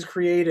that this is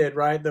created,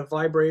 right? The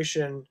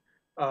vibration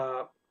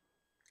uh,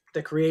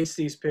 that creates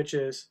these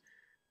pitches.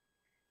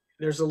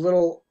 There's a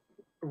little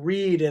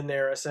reed in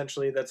there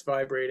essentially that's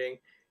vibrating.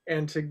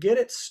 And to get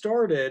it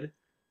started,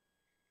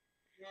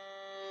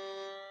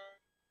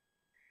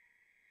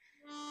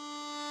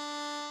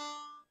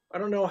 I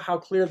don't know how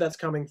clear that's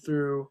coming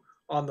through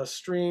on the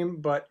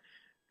stream, but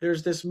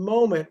there's this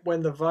moment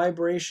when the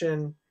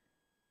vibration,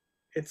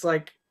 it's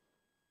like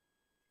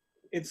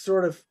it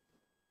sort of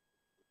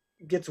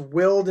gets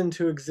willed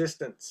into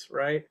existence,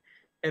 right?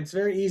 And it's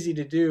very easy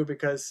to do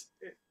because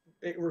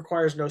it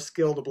requires no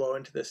skill to blow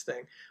into this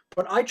thing.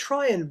 But I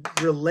try and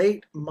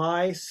relate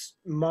my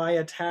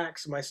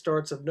attacks, my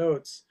starts of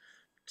notes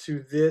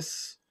to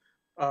this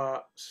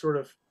sort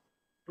of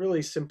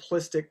really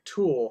simplistic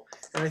tool.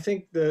 And I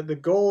think the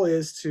goal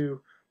is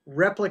to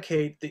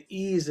replicate the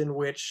ease in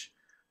which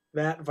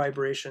that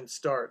vibration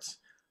starts.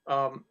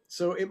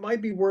 So it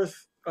might be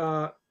worth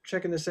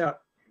checking this out.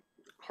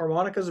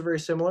 Harmonicas are very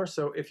similar.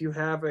 So if you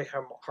have a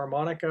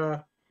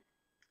harmonica,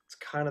 it's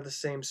kind of the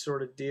same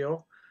sort of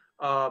deal.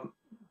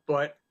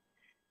 But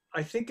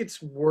I think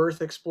it's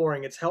worth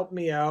exploring. It's helped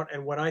me out.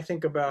 And when I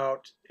think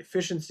about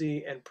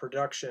efficiency and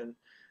production,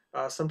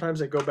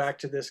 sometimes I go back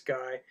to this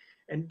guy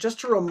and just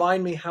to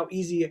remind me how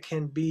easy it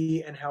can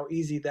be and how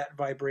easy that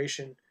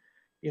vibration,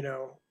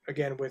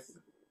 again,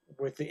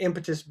 with the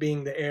impetus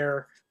being the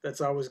air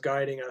that's always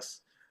guiding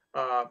us.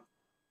 Uh,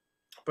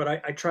 but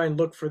I try and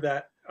look for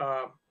that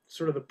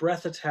sort of the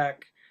breath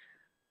attack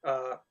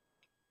uh,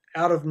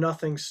 out of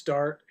nothing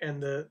start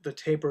and the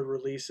tapered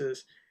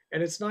releases.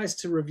 And it's nice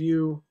to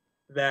review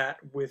that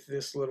with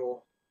this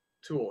little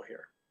tool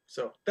here.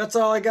 So that's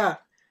all I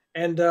got.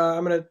 And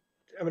I'm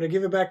gonna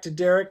give it back to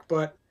Derek,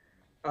 but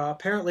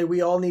apparently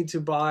we all need to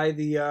buy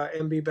the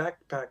MB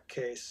backpack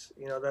case.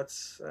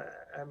 That's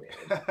I mean,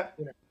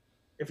 you know,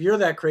 if you're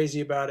that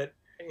crazy about it,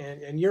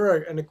 and you're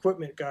an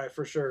equipment guy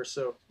for sure,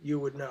 so you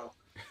would know.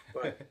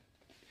 But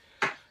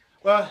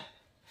Well,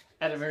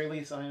 at the very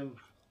least, I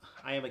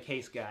am a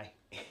case guy.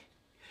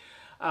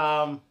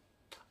 um,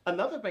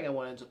 Another thing I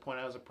wanted to point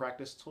out as a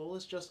practice tool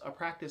is just a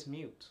practice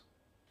mute,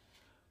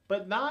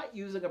 but not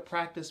using a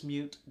practice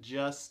mute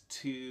just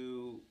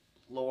to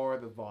lower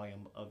the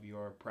volume of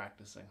your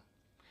practicing.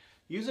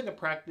 Using a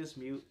practice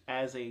mute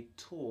as a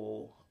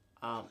tool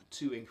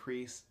to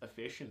increase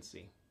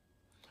efficiency.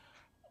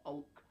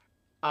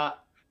 Uh,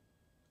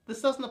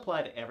 this doesn't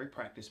apply to every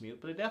practice mute,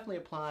 but it definitely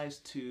applies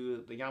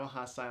to the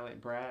Yamaha Silent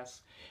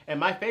Brass. And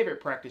my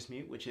favorite practice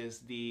mute, which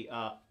is the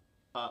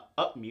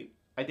up mute.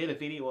 I did a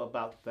video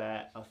about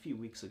that a few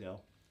weeks ago.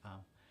 Um,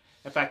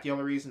 in fact, the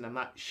only reason I'm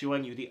not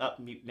showing you the up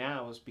mute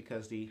now is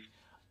because the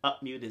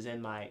up mute is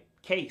in my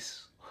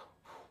case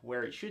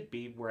where it should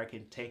be, where I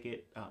can take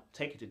it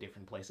to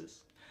different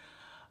places.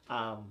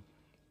 Um,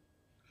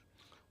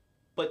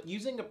 but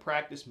using a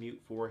practice mute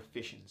for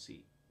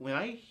efficiency. When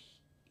I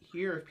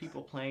hear of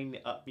people playing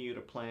the up mute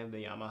or playing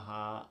the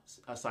Yamaha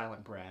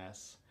Silent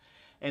Brass,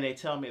 and they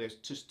tell me there's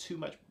just too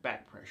much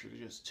back pressure,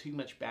 there's just too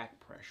much back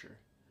pressure.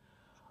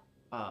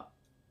 Uh,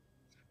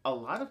 a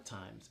lot of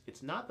times,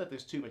 it's not that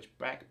there's too much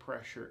back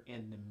pressure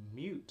in the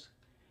mute,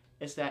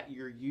 it's that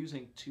you're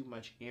using too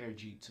much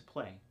energy to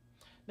play.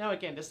 Now,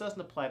 again, this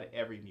doesn't apply to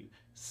every mute.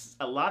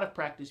 A lot of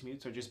practice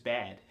mutes are just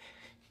bad,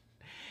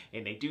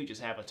 and they do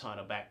just have a ton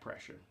of back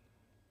pressure.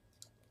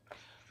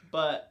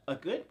 But a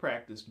good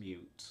practice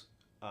mute,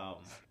 um,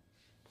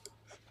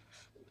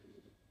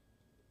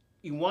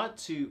 you want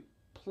to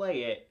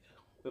play it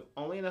with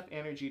only enough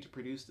energy to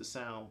produce the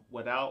sound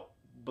without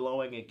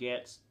blowing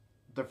against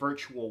the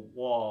virtual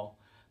wall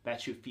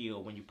that you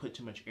feel when you put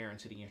too much air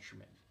into the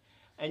instrument.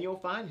 And you'll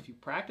find if you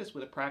practice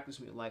with a practice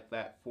mute like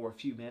that for a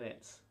few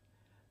minutes,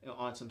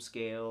 on some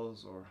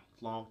scales or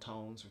long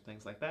tones or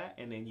things like that,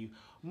 and then you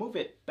move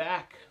it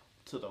back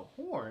to the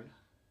horn,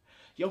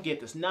 you'll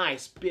get this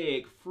nice,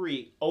 big,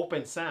 free,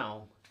 open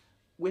sound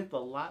with a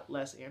lot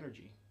less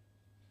energy.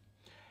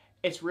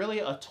 It's really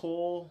a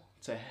tool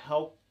to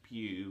help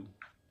you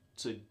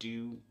to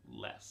do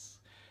less.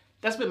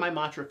 That's been my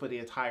mantra for the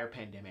entire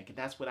pandemic, and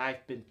that's what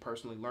I've been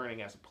personally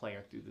learning as a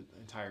player through the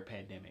entire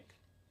pandemic.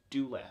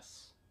 Do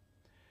less.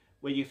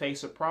 When you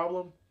face a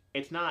problem,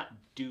 it's not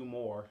do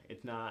more.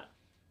 It's not,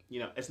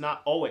 it's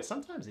not always,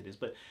 sometimes it is,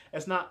 but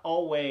it's not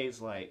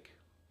always like,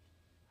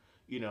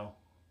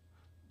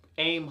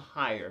 aim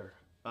higher,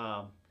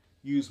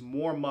 use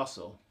more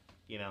muscle,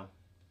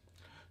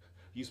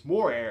 use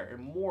more air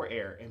and more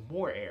air and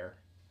more air.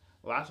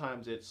 A lot of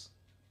times it's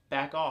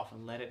back off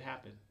and let it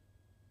happen.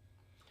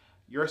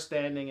 You're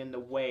standing in the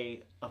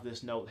way of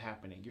this note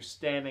happening. You're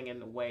standing in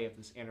the way of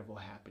this interval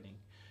happening.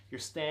 You're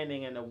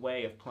standing in the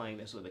way of playing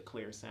this with a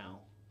clear sound.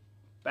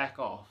 Back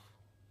off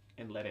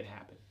and let it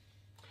happen.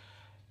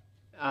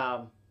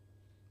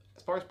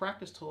 As far as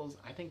practice tools,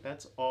 I think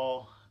that's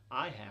all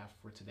I have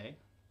for today.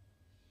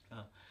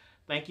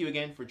 Thank you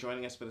again for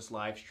joining us for this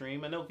live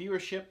stream. I know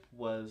viewership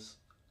was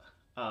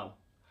a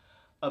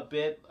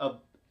bit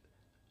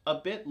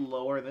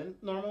lower than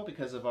normal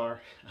because of our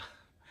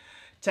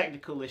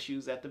technical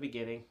issues at the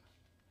beginning.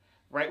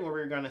 Right when we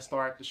were going to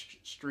start the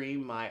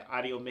stream, my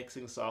audio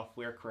mixing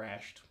software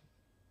crashed.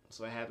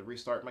 So I had to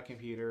restart my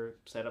computer,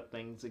 set up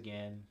things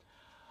again.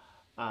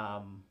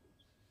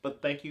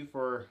 But thank you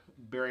for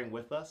bearing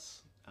with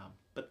us.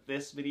 But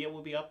this video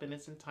will be up in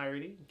its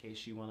entirety in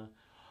case you want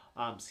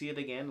to see it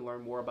again,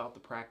 learn more about the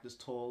practice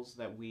tools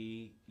that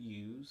we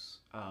use.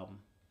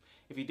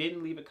 If you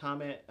didn't leave a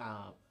comment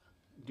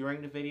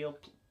during the video,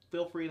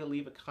 feel free to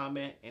leave a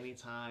comment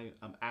anytime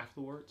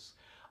afterwards.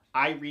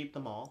 I read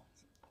them all.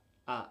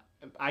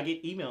 I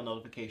get email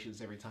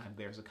notifications every time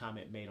there's a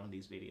comment made on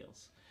these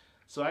videos.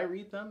 So I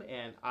read them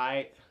and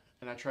I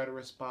try to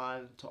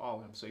respond to all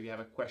of them. So if you have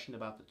a question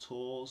about the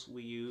tools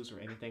we use or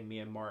anything me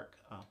and Mark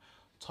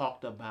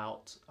talked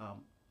about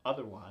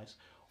otherwise,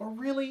 or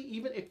really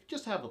even if you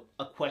just have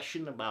a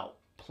question about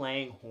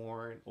playing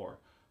horn or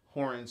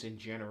horns in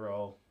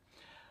general,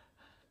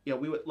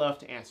 we would love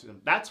to answer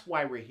them. That's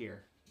why we're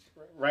here,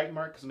 right,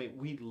 Mark? Because I mean,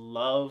 we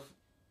love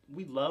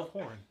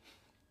horn.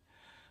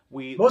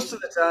 Most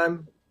of the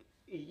time.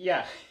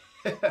 Yeah.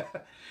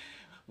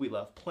 We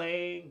love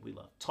playing. We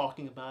love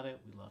talking about it.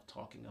 We love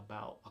talking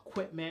about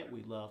equipment.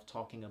 We love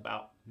talking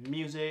about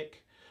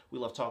music. We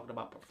love talking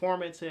about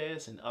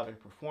performances and other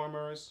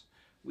performers.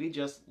 We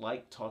just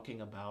like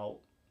talking about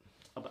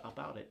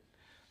it.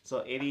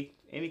 So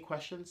any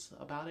questions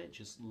about it,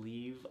 just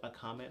leave a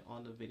comment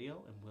on the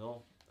video and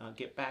we'll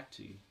get back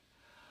to you.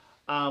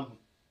 Um,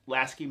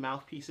 Lasky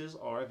mouthpieces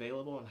are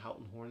available on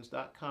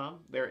houghtonhorns.com.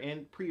 They're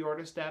in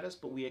pre-order status,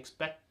 but we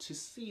expect to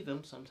see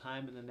them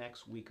sometime in the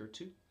next week or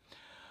two.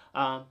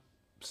 Um,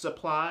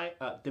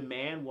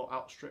 Demand will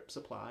outstrip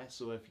supply,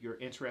 so if you're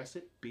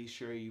interested, be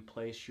sure you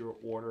place your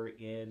order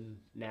in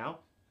now.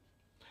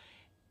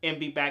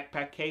 MB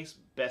backpack case,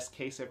 best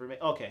case ever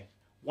made. Okay,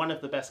 one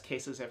of the best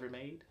cases ever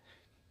made.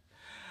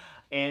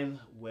 And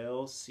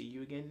we'll see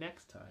you again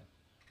next time.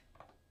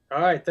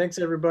 All right. Thanks,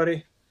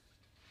 everybody.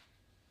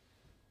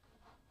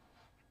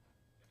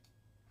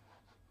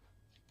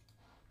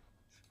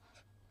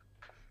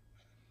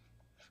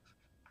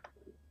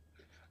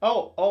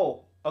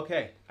 Oh,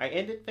 okay. I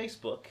ended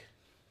Facebook,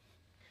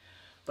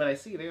 but I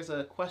see there's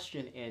a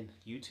question in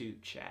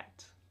YouTube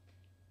chat.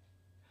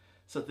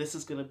 So this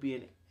is gonna be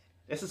an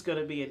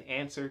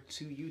answer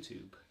to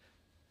YouTube.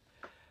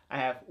 I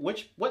have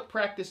what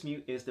practice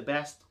mute is the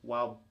best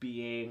while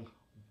being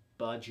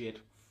budget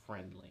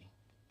friendly?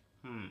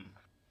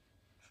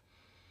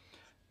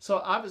 So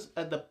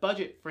the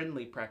budget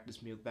friendly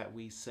practice mute that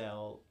we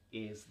sell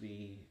is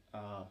the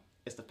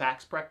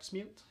fax practice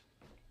mute.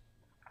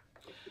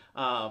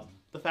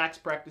 The fax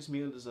practice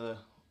mute is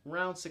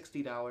around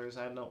 $60.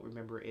 I don't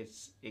remember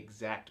its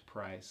exact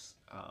price.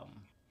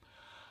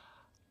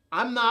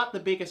 I'm not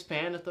the biggest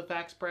fan of the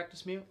fax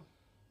practice mute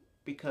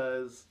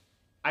because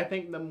I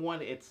think number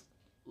one, it's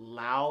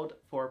loud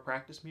for a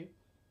practice mute.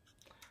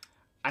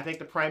 I think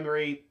the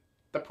primary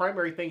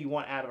thing you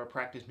want out of a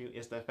practice mute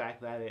is the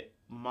fact that it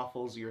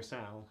muffles your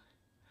sound.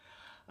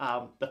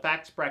 The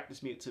fax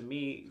practice mute to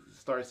me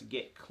starts to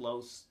get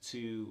close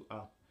to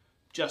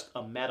just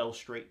a metal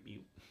straight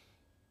mute.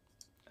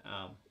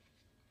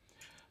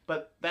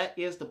 But that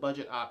is the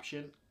budget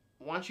option.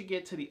 Once you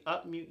get to the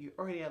up mute, you're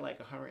already at like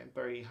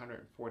 $130,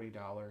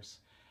 $140.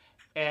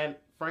 And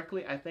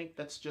frankly, I think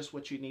that's just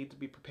what you need to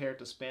be prepared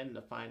to spend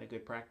to find a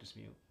good practice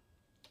mute.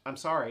 I'm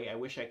sorry, I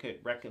wish I could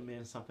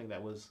recommend something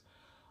that was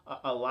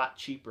a lot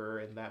cheaper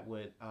and that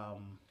would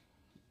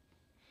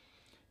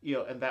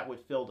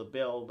fill the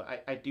bill.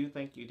 But I do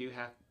think you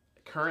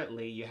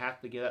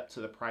have to get up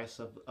to the price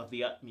of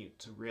the up mute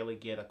to really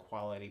get a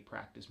quality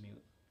practice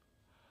mute.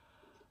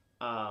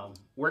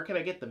 Where can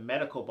I get the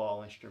medical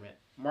ball instrument?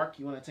 Mark,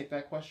 you want to take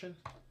that question?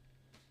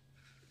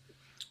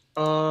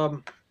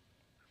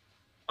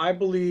 I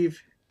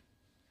believe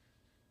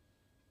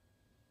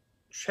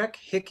check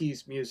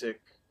Hickey's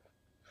music,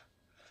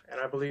 and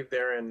I believe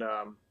they're in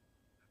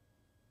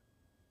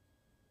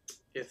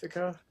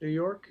Ithaca, New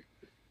York.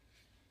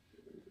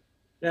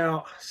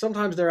 Now,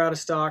 sometimes they're out of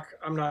stock.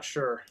 I'm not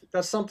sure.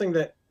 That's something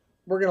that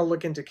we're going to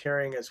look into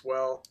carrying as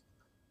well.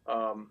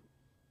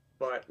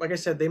 But like I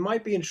said, they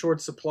might be in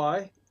short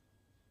supply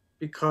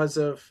because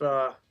of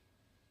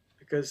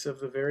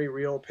the very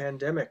real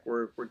pandemic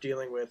we're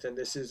dealing with, and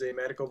this is a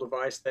medical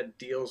device that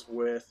deals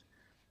with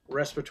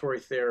respiratory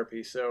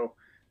therapy. So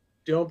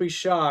don't be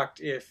shocked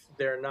if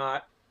they're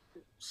not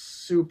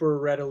super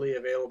readily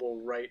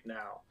available right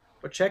now.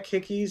 But check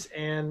Hickey's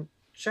and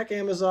check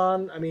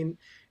Amazon. I mean,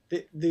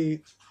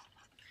 the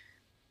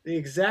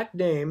exact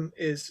name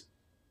is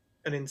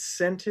an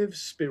incentive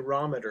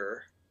spirometer,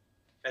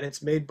 and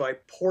it's made by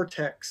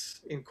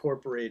Portex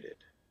Incorporated.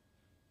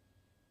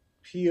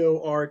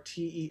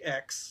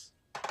 Portex.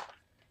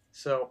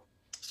 So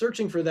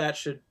searching for that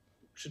should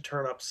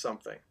turn up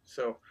something.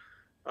 So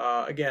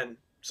again,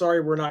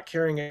 sorry we're not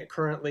carrying it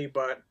currently,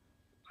 but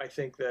I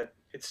think that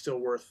it's still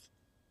worth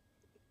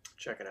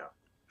checking out.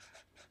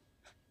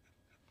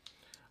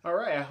 All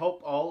right, I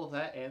hope all of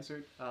that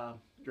answered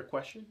your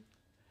question.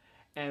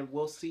 And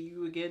we'll see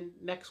you again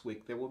next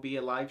week. There will be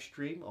a live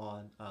stream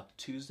on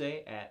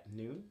Tuesday at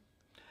noon.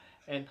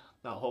 And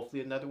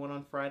hopefully another one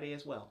on Friday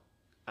as well.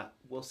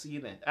 We'll see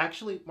you then.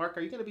 Actually, Mark,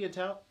 are you going to be in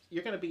town?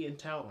 You're going to be in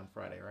town on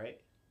Friday, right?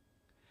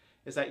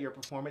 Is that your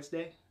performance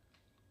day?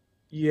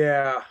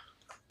 Yeah,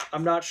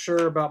 I'm not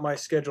sure about my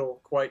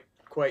schedule quite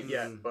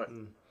yet, but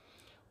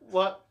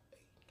well,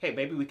 hey,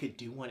 maybe we could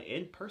do one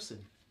in person.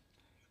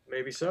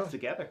 Maybe so.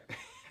 Together.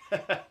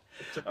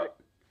 All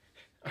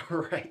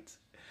right.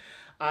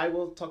 I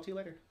will talk to you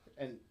later.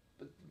 And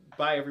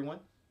bye, everyone.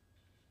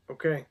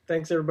 Okay.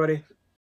 Thanks, everybody.